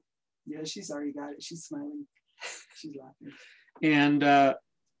 No? Yeah, she's already got it. She's smiling. She's laughing. And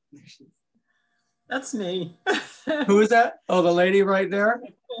that's me. who is that? Oh, the lady right there?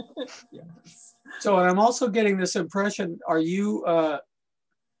 Yes. So, and I'm also getting this impression, are you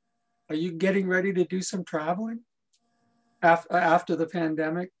getting ready to do some traveling after the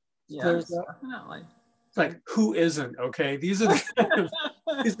pandemic clears Yes, up? definitely. It's like, who isn't? Okay, these are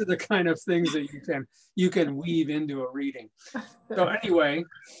the kind of things that you can weave into a reading. So anyway,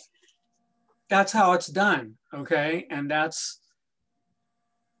 that's how it's done. Okay, and that's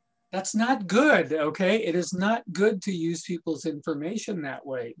not good. Okay, it is not good to use people's information that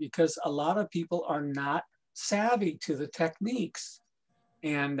way because a lot of people are not savvy to the techniques,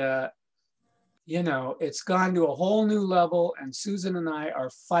 and you know, it's gone to a whole new level. And Susan and I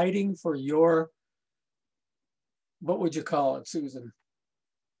are fighting for your, what would you call it, Susan?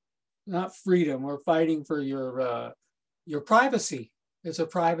 Not freedom. We're fighting for your privacy. It's a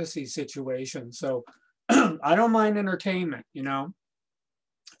privacy situation. So I don't mind entertainment. You know,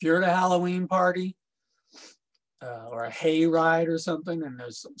 if you're at a Halloween party or a hayride or something, and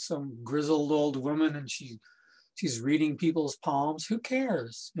there's some grizzled old woman and she's reading people's palms, who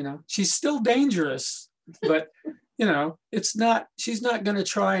cares? You know, she's still dangerous, but you know, she's not going to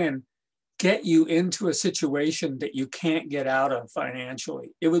try and get you into a situation that you can't get out of financially.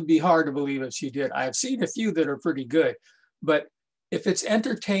 It would be hard to believe if she did. I've seen a few that are pretty good, but if it's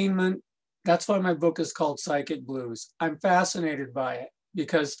entertainment, that's why my book is called Psychic Blues. I'm fascinated by it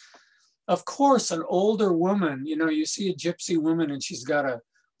because, of course, an older woman, you know, you see a gypsy woman and she's got a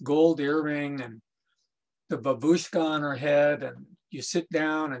gold earring and the babushka on her head, and you sit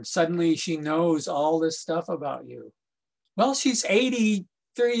down and suddenly she knows all this stuff about you. Well, she's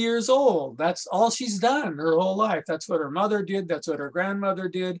 83 years old. That's all she's done her whole life. That's what her mother did. That's what her grandmother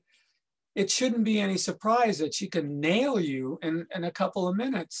did. It shouldn't be any surprise that she can nail you in a couple of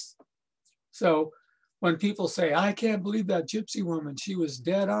minutes. So when people say, I can't believe that gypsy woman, she was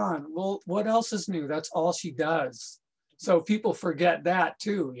dead on. Well, what else is new? That's all she does. So people forget that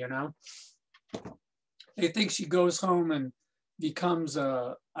too, you know. They think she goes home and becomes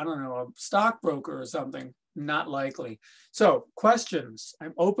a, I don't know, a stockbroker or something. Not likely. So questions.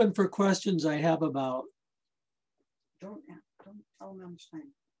 I'm open for questions. I have about. Don't tell them how much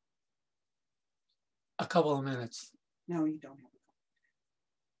time. A couple of minutes. No, you don't have.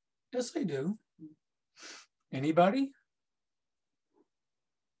 Yes, I do. Anybody?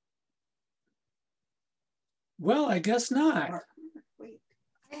 Well, I guess not. Wait.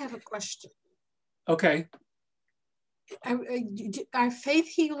 I have a question. Okay. Are faith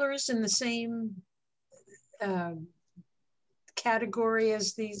healers in the same category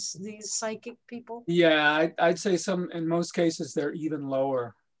as these psychic people? Yeah, I'd say in most cases, they're even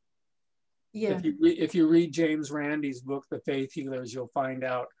lower. Yeah. If you read James Randi's book, The Faith Healers, you'll find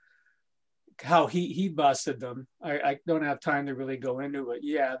out how he busted them. I don't have time to really go into it.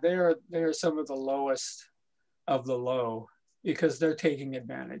 Yeah, they're some of the lowest of the low because they're taking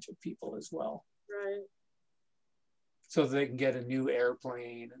advantage of people as well. Right. So they can get a new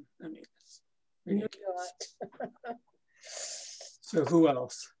airplane. And I mean, it's ridiculous. So who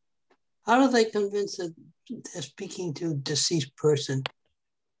else? How do they convince that they're speaking to a deceased person?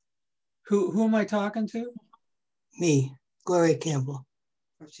 Who am I talking to? Me, Gloria Campbell.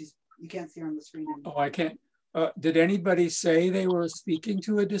 Oh, you can't see her on the screen anymore. Oh, I can't. Did anybody say they were speaking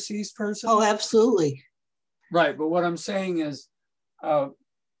to a deceased person? Oh, absolutely. Right, but what I'm saying is,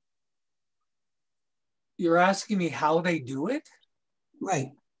 you're asking me how they do it?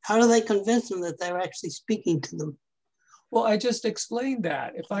 Right. How do they convince them that they're actually speaking to them? Well, I just explained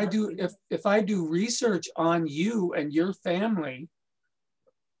that. If I do research on you and your family,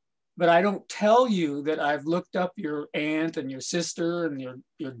 but I don't tell you that I've looked up your aunt and your sister and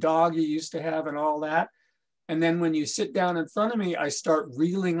your dog you used to have and all that. And then when you sit down in front of me, I start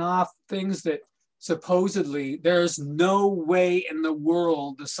reeling off things that supposedly there's no way in the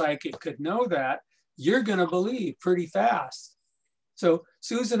world the psychic could know that. You're going to believe pretty fast. So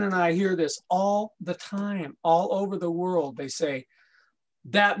Susan and I hear this all the time, all over the world. They say,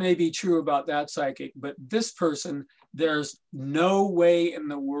 that may be true about that psychic, but this person, there's no way in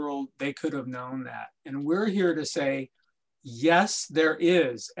the world they could have known that. And we're here to say, yes, there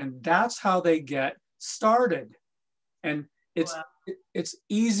is. And that's how they get started. And it's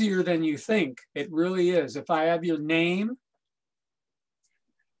easier than you think. It really is. If I have your name,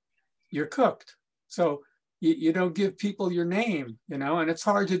 you're cooked. So you don't give people your name, you know, and it's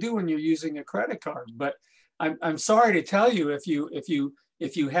hard to do when you're using a credit card. But I'm sorry to tell you,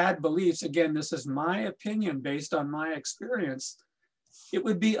 if you had beliefs, again, this is my opinion based on my experience, it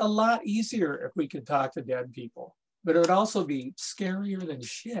would be a lot easier if we could talk to dead people. But it would also be scarier than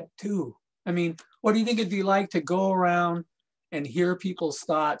shit too. I mean, what do you think it'd be like to go around and hear people's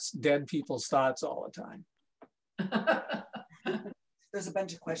thoughts, dead people's thoughts all the time? There's a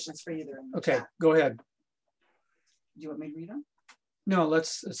bunch of questions for you there. In the Okay, chat. go ahead. Do you want me to read them? No,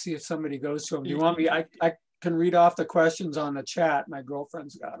 let's see if somebody goes to them. Do you want me? I can read off the questions on the chat. My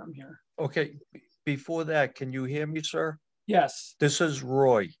girlfriend's got them here. Okay, before that, can you hear me, sir? Yes. This is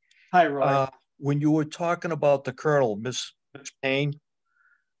Roy. Hi, Roy. When you were talking about the Colonel, Miss Payne,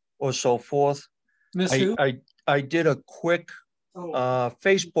 or so forth, Miss who? I did a quick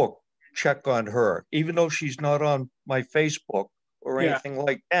Facebook check on her, even though she's not on my Facebook or anything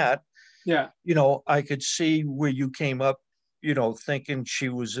like that. Yeah. You know, I could see where you came up, you know, thinking she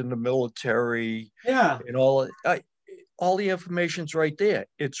was in the military. Yeah. And all the information's right there.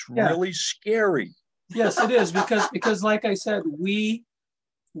 It's really scary. Yes, it is, because like I said, we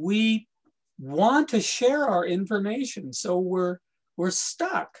want to share our information, so we're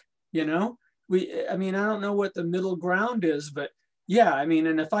stuck, you know. I mean, I don't know what the middle ground is, but yeah, I mean,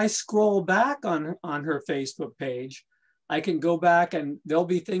 and if I scroll back on her Facebook page, I can go back and there'll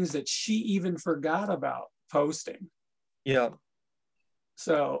be things that she even forgot about posting. Yeah.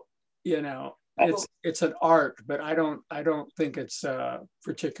 So, you know, it's an art, but I don't think it's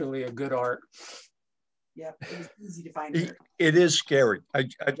particularly a good art. Yeah, it was easy to find her. It is scary. I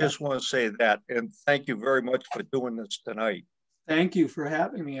just want to say that, and thank you very much for doing this tonight. Thank you for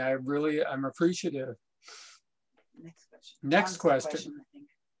having me. I'm appreciative. Next question. Next question. I think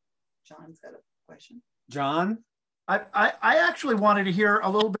John's got a question. John? I actually wanted to hear a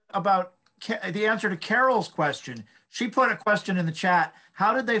little bit about the answer to Carol's question. She put a question in the chat.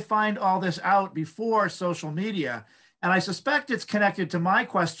 How did they find all this out before social media? And I suspect it's connected to my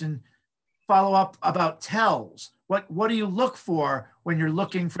question, follow up about tells. What do you look for when you're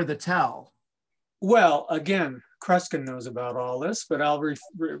looking for the tell? Well, again, Kreskin knows about all this, but I'll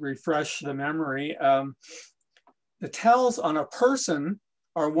refresh the memory. The tells on a person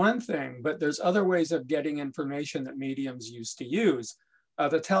are one thing, but there's other ways of getting information that mediums used to use.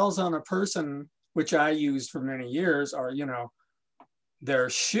 The tells on a person, which I used for many years, are, you know, their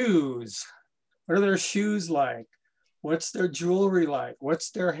shoes. What are their shoes like? What's their jewelry like? What's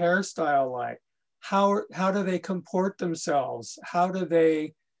their hairstyle like? How do they comport themselves? How do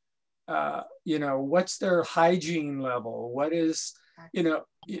they, you know, what's their hygiene level? What is, you know,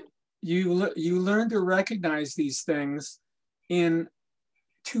 you learn to recognize these things in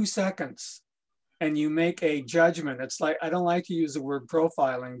 2 seconds and you make a judgment. It's like, I don't like to use the word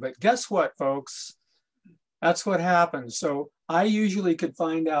profiling, but guess what, folks? That's what happens. So I usually could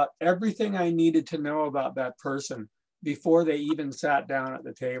find out everything I needed to know about that person before they even sat down at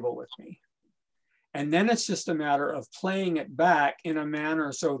the table with me. And then it's just a matter of playing it back in a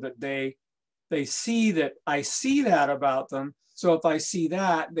manner so that they see that I see that about them. So if I see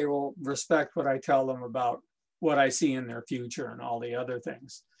that, they will respect what I tell them about what I see in their future and all the other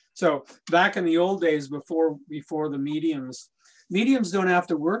things. So back in the old days, before the mediums don't have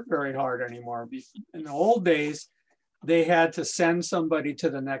to work very hard anymore. In the old days, they had to send somebody to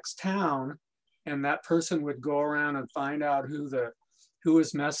the next town, and that person would go around and find out who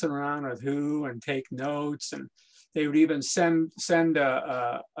was messing around with who and take notes. And they would even send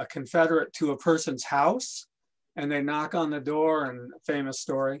a Confederate to a person's house, and they knock on the door, and famous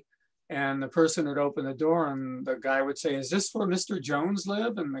story. And the person would open the door and the guy would say, "Is this where Mr. Jones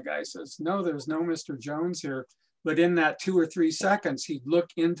live?" And the guy says, "No, there's no Mr. Jones here." But in that 2 or 3 seconds, he'd look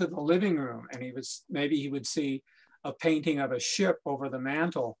into the living room and maybe he would see a painting of a ship over the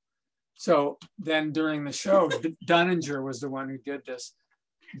mantle. So then during the show, Dunninger was the one who did this.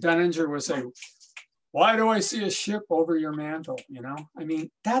 Dunninger would say, "Why do I see a ship over your mantle?" You know, I mean,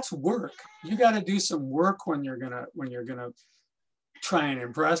 that's work. You got to do some work when you're gonna try and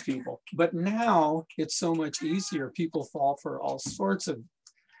impress people. But now it's so much easier. People fall for all sorts of,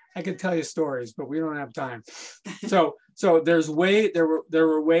 I could tell you stories, but we don't have time. So there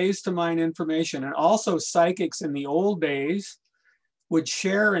were ways to mine information, and also psychics in the old days would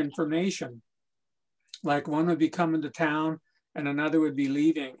share information. Like one would be coming to town and another would be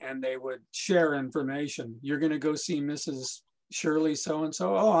leaving, and they would share information. "You're going to go see Mrs. Shirley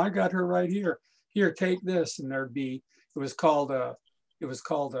so-and-so. Oh, I got her right here. Here, take this." And it was called the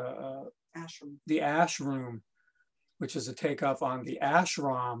Ash Room, which is a takeoff on the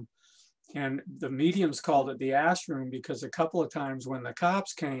ashram. And the mediums called it the Ash Room because a couple of times when the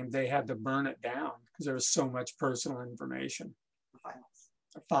cops came, they had to burn it down because there was so much personal information.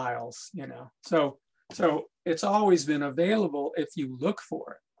 Files, you know. So it's always been available if you look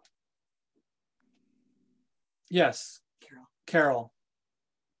for it. Yes, Carol.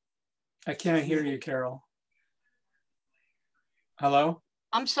 I can't hear you, Carol. Hello?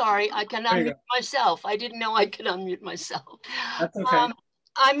 I'm sorry, I can unmute myself. I didn't know I could unmute myself. That's okay.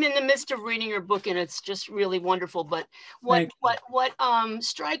 I'm in the midst of reading your book, and it's just really wonderful. But what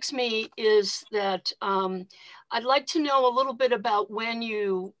strikes me is that I'd like to know a little bit about when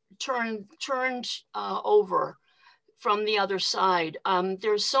you turned over from the other side.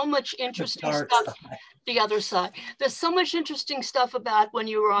 There's so much interesting stuff. The other side. There's so much interesting stuff about when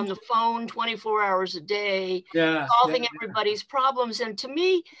you were on the phone 24 hours a day, solving everybody's problems. And to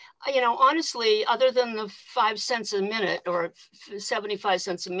me, you know, honestly, other than the 5 cents a minute or 75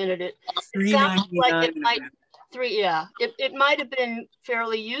 cents a minute, it sounds like it might it might have been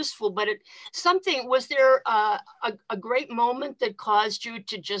fairly useful, but was there a great moment that caused you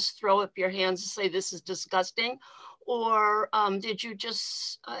to just throw up your hands and say, this is disgusting? Or did you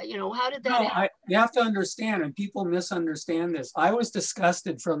just, you know, how did that happen? You have to understand, and people misunderstand this. I was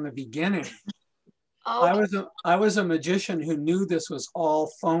disgusted from the beginning. Okay. I was a magician who knew this was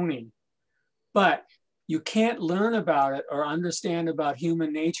all phony, but you can't learn about it or understand about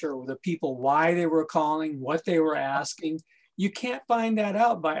human nature with the people, why they were calling, what they were asking. You can't find that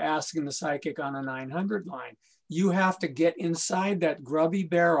out by asking the psychic on a 900 line. You have to get inside that grubby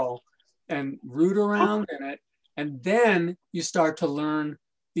barrel and root around in it. And then you start to learn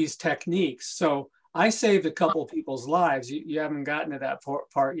these techniques. So I saved a couple people's lives. You haven't gotten to that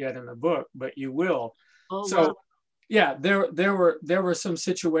part yet in the book, but you will. Oh, so wow. Yeah, there were some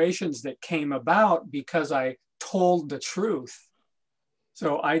situations that came about because I told the truth.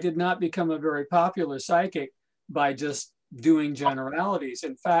 So I did not become a very popular psychic by just doing generalities.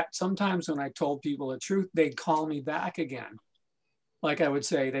 In fact, sometimes when I told people the truth, they'd call me back again. Like I would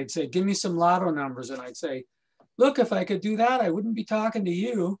say, they'd say, give me some lotto numbers. And I'd say, look, if I could do that, I wouldn't be talking to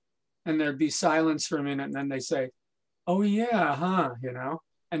you. And there'd be silence for a minute. And then they say, oh yeah, huh, you know?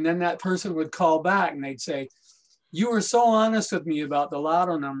 And then that person would call back and they'd say, you were so honest with me about the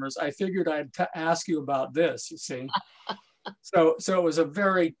lotto numbers. I figured I'd ask you about this, you see? So it was a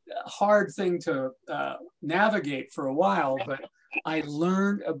very hard thing to navigate for a while, but I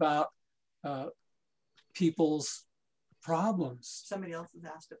learned about people's problems. Somebody else has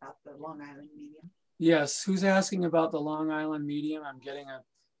asked about the Long Island medium. Yes, who's asking about the Long Island medium? I'm getting a...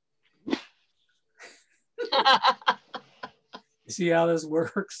 You see how this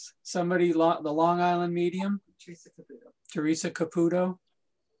works? Somebody, the Long Island medium? Teresa Caputo?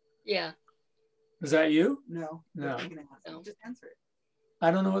 Yeah. Is that you? No. No. No. Just answer it. I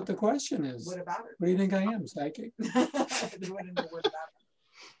don't know what the question is. What about her? What do you think I am, psychic?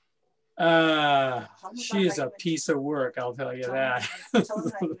 She's a piece of work, I'll tell you that.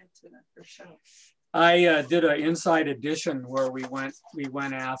 I did an Inside Edition where we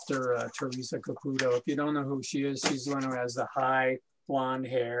went after Teresa Caputo. If you don't know who she is, she's the one who has the high blonde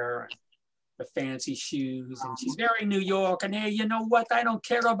hair and the fancy shoes, and she's very New York. And hey, you know what? I don't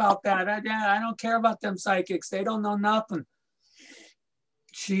care about that. I don't care about them psychics. They don't know nothing.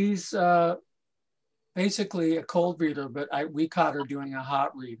 She's basically a cold reader, but we caught her doing a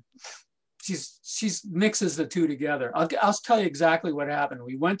hot read. She's mixes the two together. I'll tell you exactly what happened.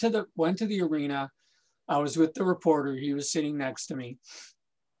 We went to the arena. I was with the reporter. He was sitting next to me.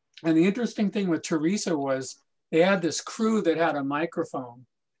 And the interesting thing with Teresa was they had this crew that had a microphone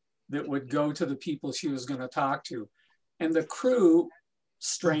that would go to the people she was going to talk to. And the crew,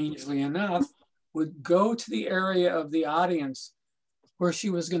 strangely enough, would go to the area of the audience where she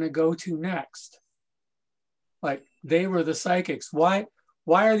was going to go to next. Like they were the psychics. Why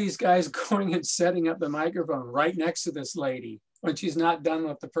are these guys going and setting up the microphone right next to this lady when she's not done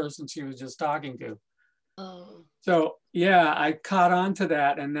with the person she was just talking to? Oh. So yeah, I caught on to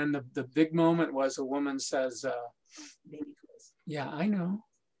that. And then the big moment was a woman says, yeah, I know.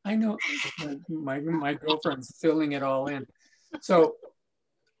 My girlfriend's filling it all in. So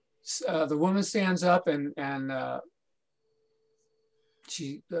the woman stands up and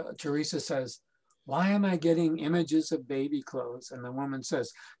Teresa says, why am I getting images of baby clothes? And the woman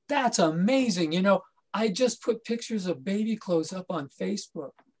says, that's amazing. You know, I just put pictures of baby clothes up on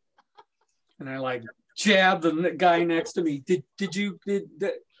Facebook. And I like jabbed the guy next to me.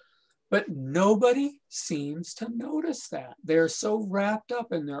 But nobody seems to notice that. They're so wrapped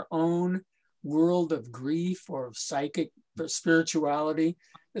up in their own world of grief or of psychic or spirituality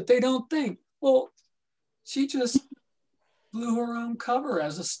that they don't think, well, she just blew her own cover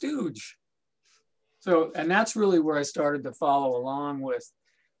as a stooge. So, and that's really where I started to follow along with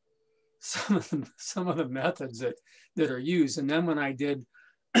some of the methods that are used. And then when I did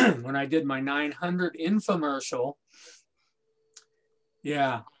my 900 infomercial,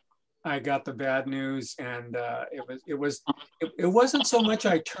 yeah, I got the bad news, and it wasn't so much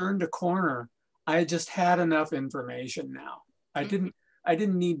I turned a corner. I just had enough information now. I didn't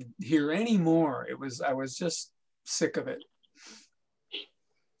need to hear any more. I was just sick of it.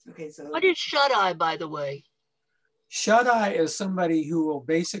 Okay, so What is shut-eye, by the way? Shut-eye is somebody who will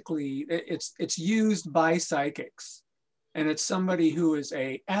basically, it's used by psychics. And it's somebody who is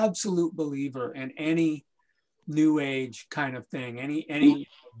a absolute believer in any new age kind of thing, any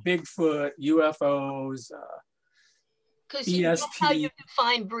Bigfoot, UFOs, Because that's how you ESP.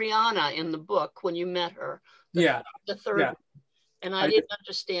 define Brianna in the book when you met her. Yeah, The third yeah. one. And I didn't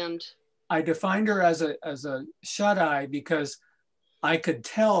understand. I defined her as a shut-eye because I could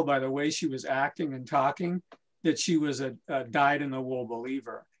tell by the way she was acting and talking that she was a dyed-in-the-wool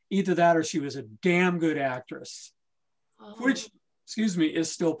believer. Either that or she was a damn good actress, which, excuse me,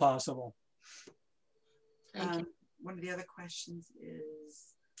 is still possible. Thank you. One of the other questions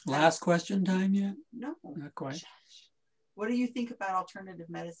is... Last question time yet? No. Not quite. What do you think about alternative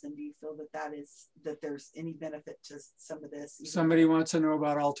medicine? Do you feel that there's any benefit to some of this? Somebody wants to know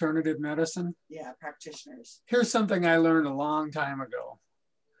about alternative medicine? Yeah, practitioners. Here's something I learned a long time ago.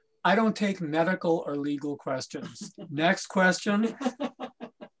 I don't take medical or legal questions. Next question.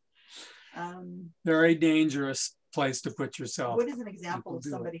 Very dangerous place to put yourself. What is an example of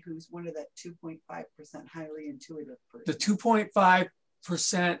somebody who's one of that 2.5% highly intuitive person? The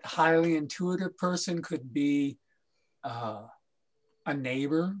 2.5% highly intuitive person could be a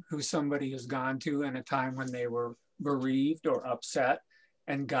neighbor who somebody has gone to in a time when they were bereaved or upset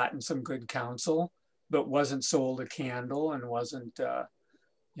and gotten some good counsel, but wasn't sold a candle and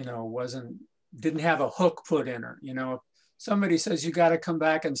didn't have a hook put in her. You know, if somebody says, you got to come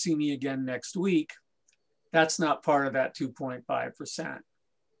back and see me again next week, that's not part of that 2.5%.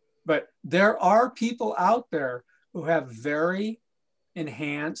 But there are people out there who have very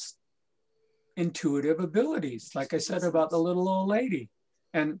enhanced intuitive abilities, like I said about the little old lady.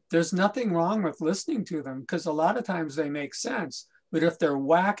 And there's nothing wrong with listening to them because a lot of times they make sense. But if they're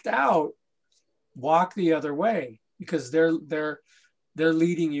whacked out, walk the other way because they're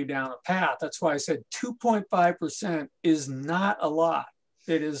leading you down a path. That's why I said 2.5% is not a lot.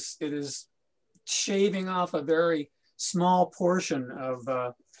 It is shaving off a very small portion of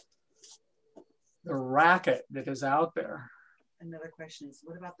the racket that is out there. Another question is,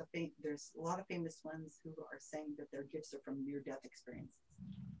 what about there's a lot of famous ones who are saying that their gifts are from near-death experiences.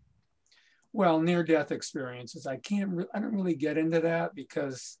 Well, near-death experiences, I don't really get into that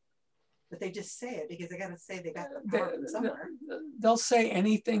because. But they just say it because they got to say they got the power from somewhere. They'll say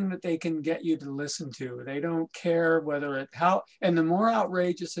anything that they can get you to listen to. They don't care and the more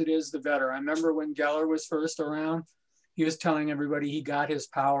outrageous it is, the better. I remember when Geller was first around, he was telling everybody he got his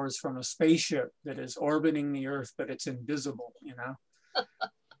powers from a spaceship that is orbiting the earth, but it's invisible, you know?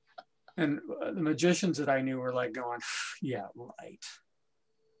 And the magicians that I knew were like going, yeah, right.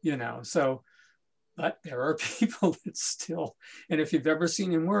 You know, so, but there are people that still, and if you've ever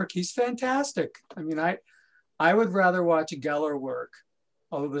seen him work, he's fantastic. I mean, I would rather watch Geller work,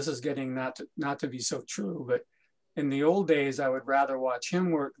 although this is getting not to be so true, but in the old days, I would rather watch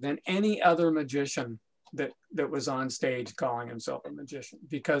him work than any other magician that was on stage calling himself a magician,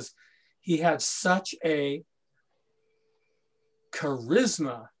 because he had such a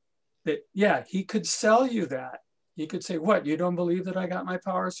charisma that, yeah, he could sell you that. He could say, what, you don't believe that I got my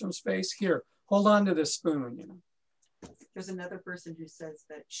powers from space? Here, hold on to this spoon, you know. There's another person who says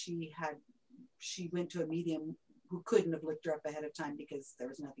that she went to a medium who couldn't have looked her up ahead of time because there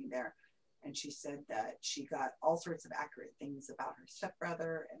was nothing there. And she said that she got all sorts of accurate things about her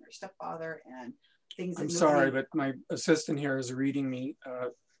stepbrother and her stepfather and things. I'm sorry, but my assistant here is reading me.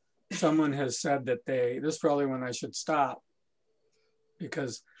 Someone has said that this is probably when I should stop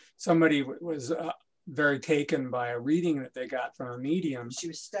because somebody was very taken by a reading that they got from a medium. She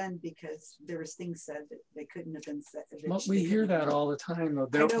was stunned because there was things said that they couldn't have been said. Well, we hear that all the time, though.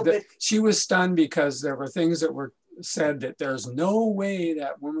 I know, but she was stunned because there were things that were said that there's no way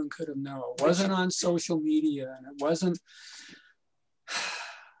that woman could have known. It wasn't on social media, and it wasn't.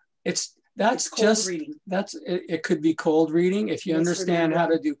 That's just reading. It could be cold reading. If you understand how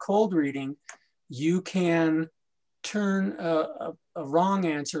to do cold reading, you can turn a wrong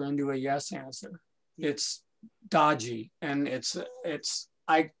answer into a yes answer. It's dodgy, and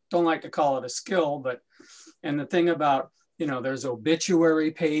I don't like to call it a skill, and the thing about, you know, there's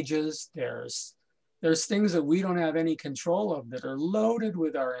obituary pages, there's things that we don't have any control of that are loaded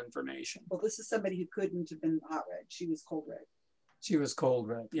with our information. Well, this is somebody who couldn't have been hot red. She was cold red. She was cold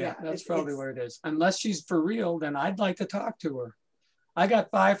red. Yeah, that's probably what it is. Unless she's for real, then I'd like to talk to her. I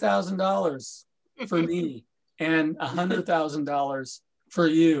got $5,000 for me and $100,000 for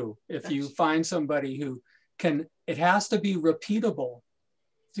you. If you find somebody who can, it has to be repeatable.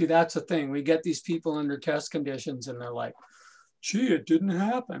 See, that's the thing. We get these people under test conditions and they're like, gee, it didn't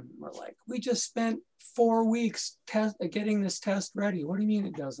happen. We're like, we just spent 4 weeks getting this test ready. What do you mean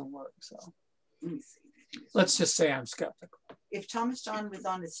it doesn't work? So let's just say I'm skeptical. If Thomas John was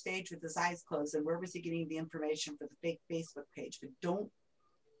on his stage with his eyes closed, then where was he getting the information for the fake Facebook page? But don't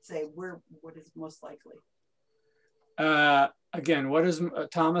say what is most likely. Again, what is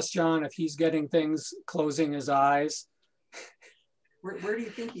Thomas John, if he's getting things closing his eyes? Where do you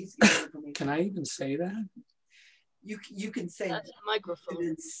think he's getting information? Can I even say that? You can say That's a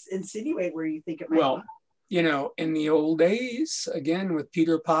microphone. Insinuate where you think it might Well, you know, in the old days, again, with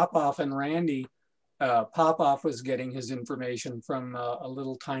Peter Popoff and Randy, Popoff was getting his information from a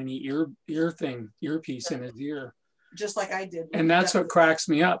little tiny earpiece in his ear. Just like I did. And that's what cracks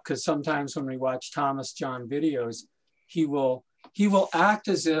me up, because sometimes when we watch Thomas John videos, he will act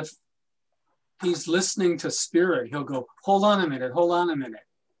as if he's listening to spirit. He'll go, hold on a minute.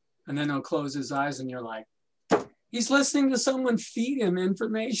 And then he'll close his eyes and you're like, he's listening to someone feed him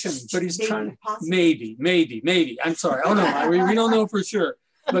information, but he's trying to, maybe. I'm sorry, I don't know. We don't know for sure.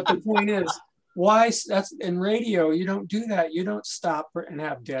 But the point is, why, that's in radio, you don't do that. You don't stop and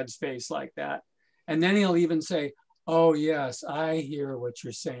have dead space like that. And then he'll even say, oh yes, I hear what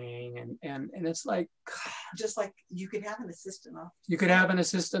you're saying. And it's like, God. Just like you could have an assistant off. You could have an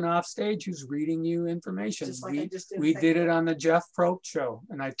assistant off stage who's reading you information. Just like we did it on the Jeff Probst show.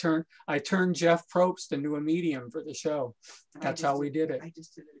 And I turned Jeff Probst into a medium for the show. That's how we did it. I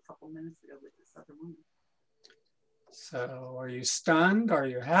just did it a couple minutes ago with this other woman. So are you stunned? Are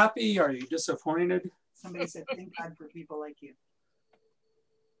you happy? Are you disappointed? Somebody said, thank God for people like you.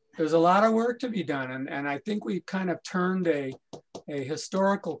 There's a lot of work to be done. And I think we've kind of turned a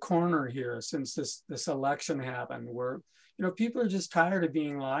historical corner here since this election happened, where, you know, people are just tired of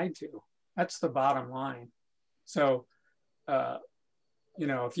being lied to. That's the bottom line. So, you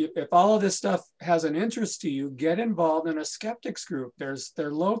know, if all of this stuff has an interest to you, get involved in a skeptics group. They're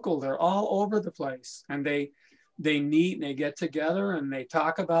local, they're all over the place, and they meet and they get together and they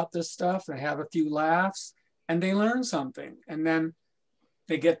talk about this stuff. They have a few laughs and they learn something, and then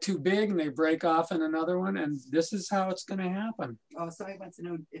they get too big and they break off in another one, and this is how it's going to happen. Oh, somebody wants to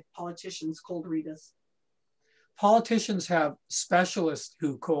know if politicians cold read us. Politicians have specialists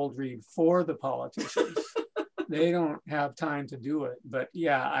who cold read for the politicians. They don't have time to do it. But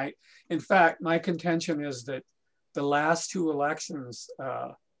yeah, in fact, my contention is that the last two elections,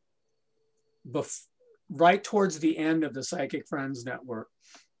 right towards the end of the Psychic Friends Network,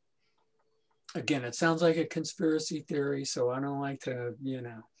 again, it sounds like a conspiracy theory, so I don't like to, you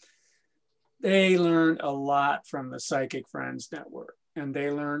know, they learned a lot from the Psychic Friends Network, and they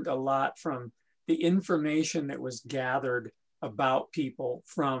learned a lot from the information that was gathered about people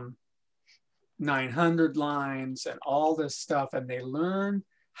from 900 lines and all this stuff, and they learned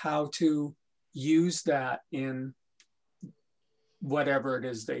how to use that in whatever it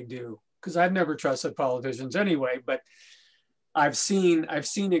is they do. Because I've never trusted politicians anyway, but I've seen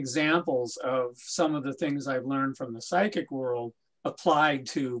examples of some of the things I've learned from the psychic world applied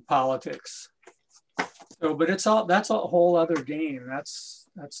to politics. So, but that's a whole other game. That's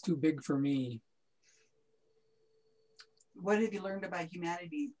too big for me. What have you learned about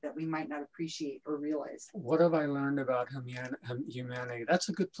humanity that we might not appreciate or realize? What have I learned about humanity? That's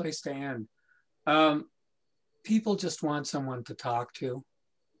a good place to end. People just want someone to talk to.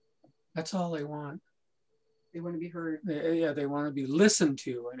 That's all they want. They want to be heard. Yeah, they want to be listened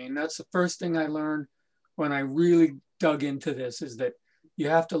to. I mean, that's the first thing I learned when I really dug into this, is that you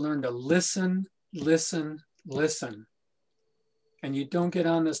have to learn to listen, listen, listen. And you don't get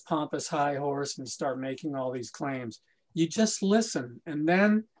on this pompous high horse and start making all these claims. You just listen, and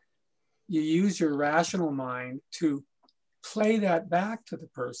then you use your rational mind to play that back to the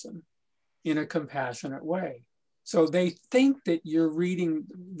person in a compassionate way. So they think that you're reading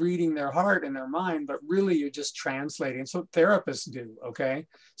their heart and their mind, but really you're just translating. It's what therapists do, okay?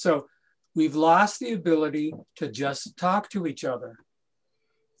 So we've lost the ability to just talk to each other.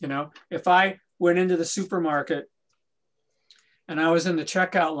 You know, if I went into the supermarket and I was in the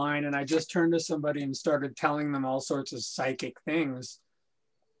checkout line and I just turned to somebody and started telling them all sorts of psychic things,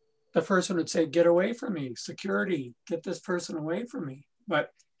 the person would say, get away from me, security, get this person away from me.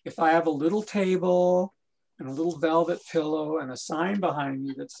 But if I have a little table and a little velvet pillow and a sign behind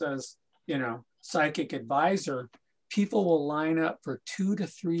me that says, you know, psychic advisor, people will line up for 2 to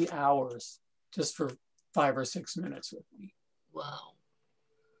 3 hours just for 5 or 6 minutes with me. Wow.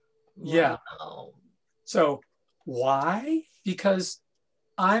 Yeah. Wow. So why? Because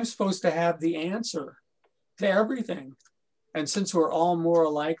I'm supposed to have the answer to everything. And since we're all more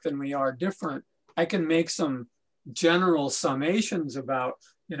alike than we are different, I can make some general summations about,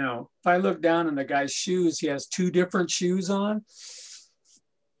 you know, if I look down in the guy's shoes, he has 2 different shoes on.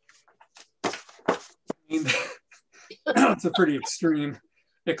 I mean, it's a pretty extreme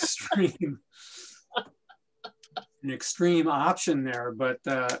option there, but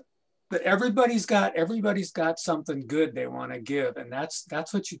everybody's got something good they want to give, and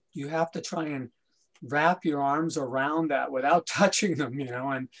that's what you have to try and wrap your arms around that without touching them, you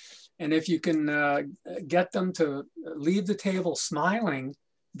know, and if you can get them to leave the table smiling,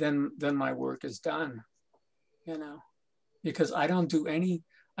 then my work is done, you know, because I don't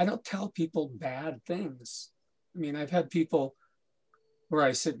tell people bad things. I mean, I've had people where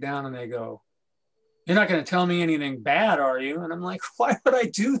I sit down and they go, "You're not going to tell me anything bad, are you?" And I'm like, "Why would I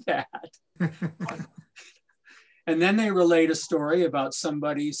do that?" And then they relate a story about some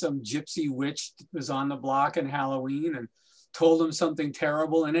gypsy witch was on the block in Halloween and told them something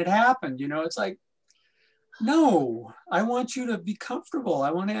terrible, and it happened. You know, it's like, no, I want you to be comfortable.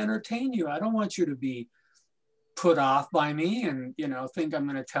 I want to entertain you. I don't want you to be put off by me and, you know, think I'm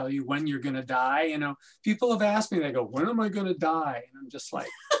going to tell you when you're going to die. You know, people have asked me, they go, "When am I going to die?" And I'm just like,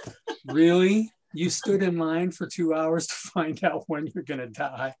 really? You stood in line for 2 hours to find out when you're going to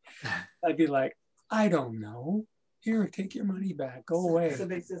die? I'd be like, I don't know. Here, take your money back. Go away.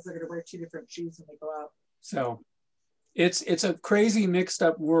 Somebody says they're going to wear 2 different shoes when they go out. So it's a crazy mixed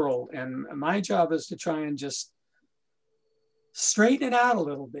up world. And my job is to try and just straighten it out a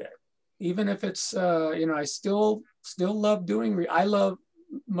little bit. Even if it's, you know, I still love doing,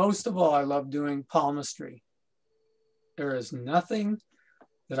 most of all, I love doing palmistry. There is nothing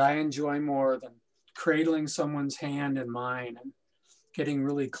that I enjoy more than cradling someone's hand in mine and getting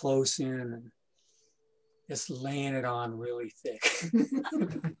really close in and just laying it on really thick.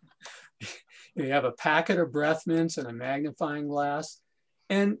 You have a packet of breath mints and a magnifying glass.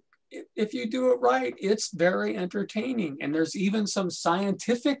 And if you do it right, it's very entertaining. And there's even some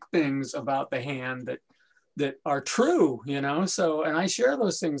scientific things about the hand that are true, you know? So, and I share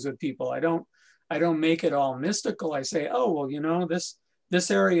those things with people. I don't make it all mystical. I say, oh, well, you know, this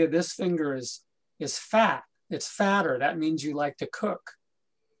area, this finger is fat. It's fatter. That means you like to cook.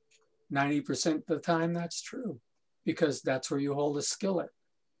 90% of the time, that's true, because that's where you hold a skillet,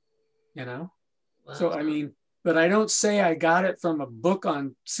 you know? Wow. So, I mean, but I don't say I got it from a book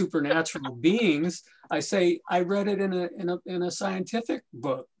on supernatural beings. I say I read it in a scientific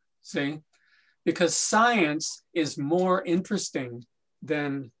book, see? Because science is more interesting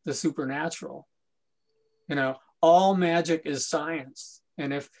than the supernatural. You know, all magic is science.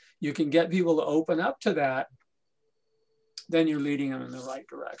 And if you can get people to open up to that, then you're leading them in the right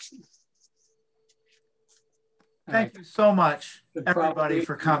direction. Thank you so much, everybody,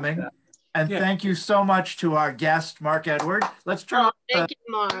 for coming. And thank you so much to our guest, Mark Edward. Let's turn on thank you,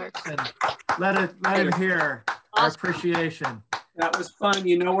 Mark. And let him hear our appreciation. That was fun.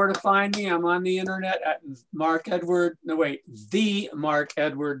 You know where to find me. I'm on the internet at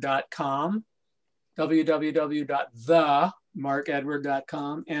themarkedward.com,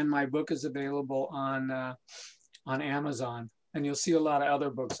 www.themarkedward.com, and my book is available on Amazon. And you'll see a lot of other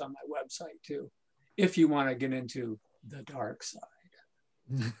books on my website too, if you want to get into the dark side.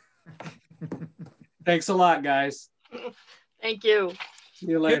 Thanks a lot, guys. Thank you. See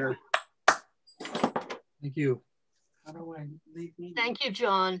you later. Thank you. How do I leave me? Thank you,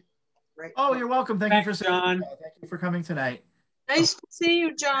 John. Right. Oh, you're welcome. Thank you for John. Thank you for coming tonight. Nice to see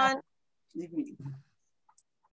you, John. Leave me.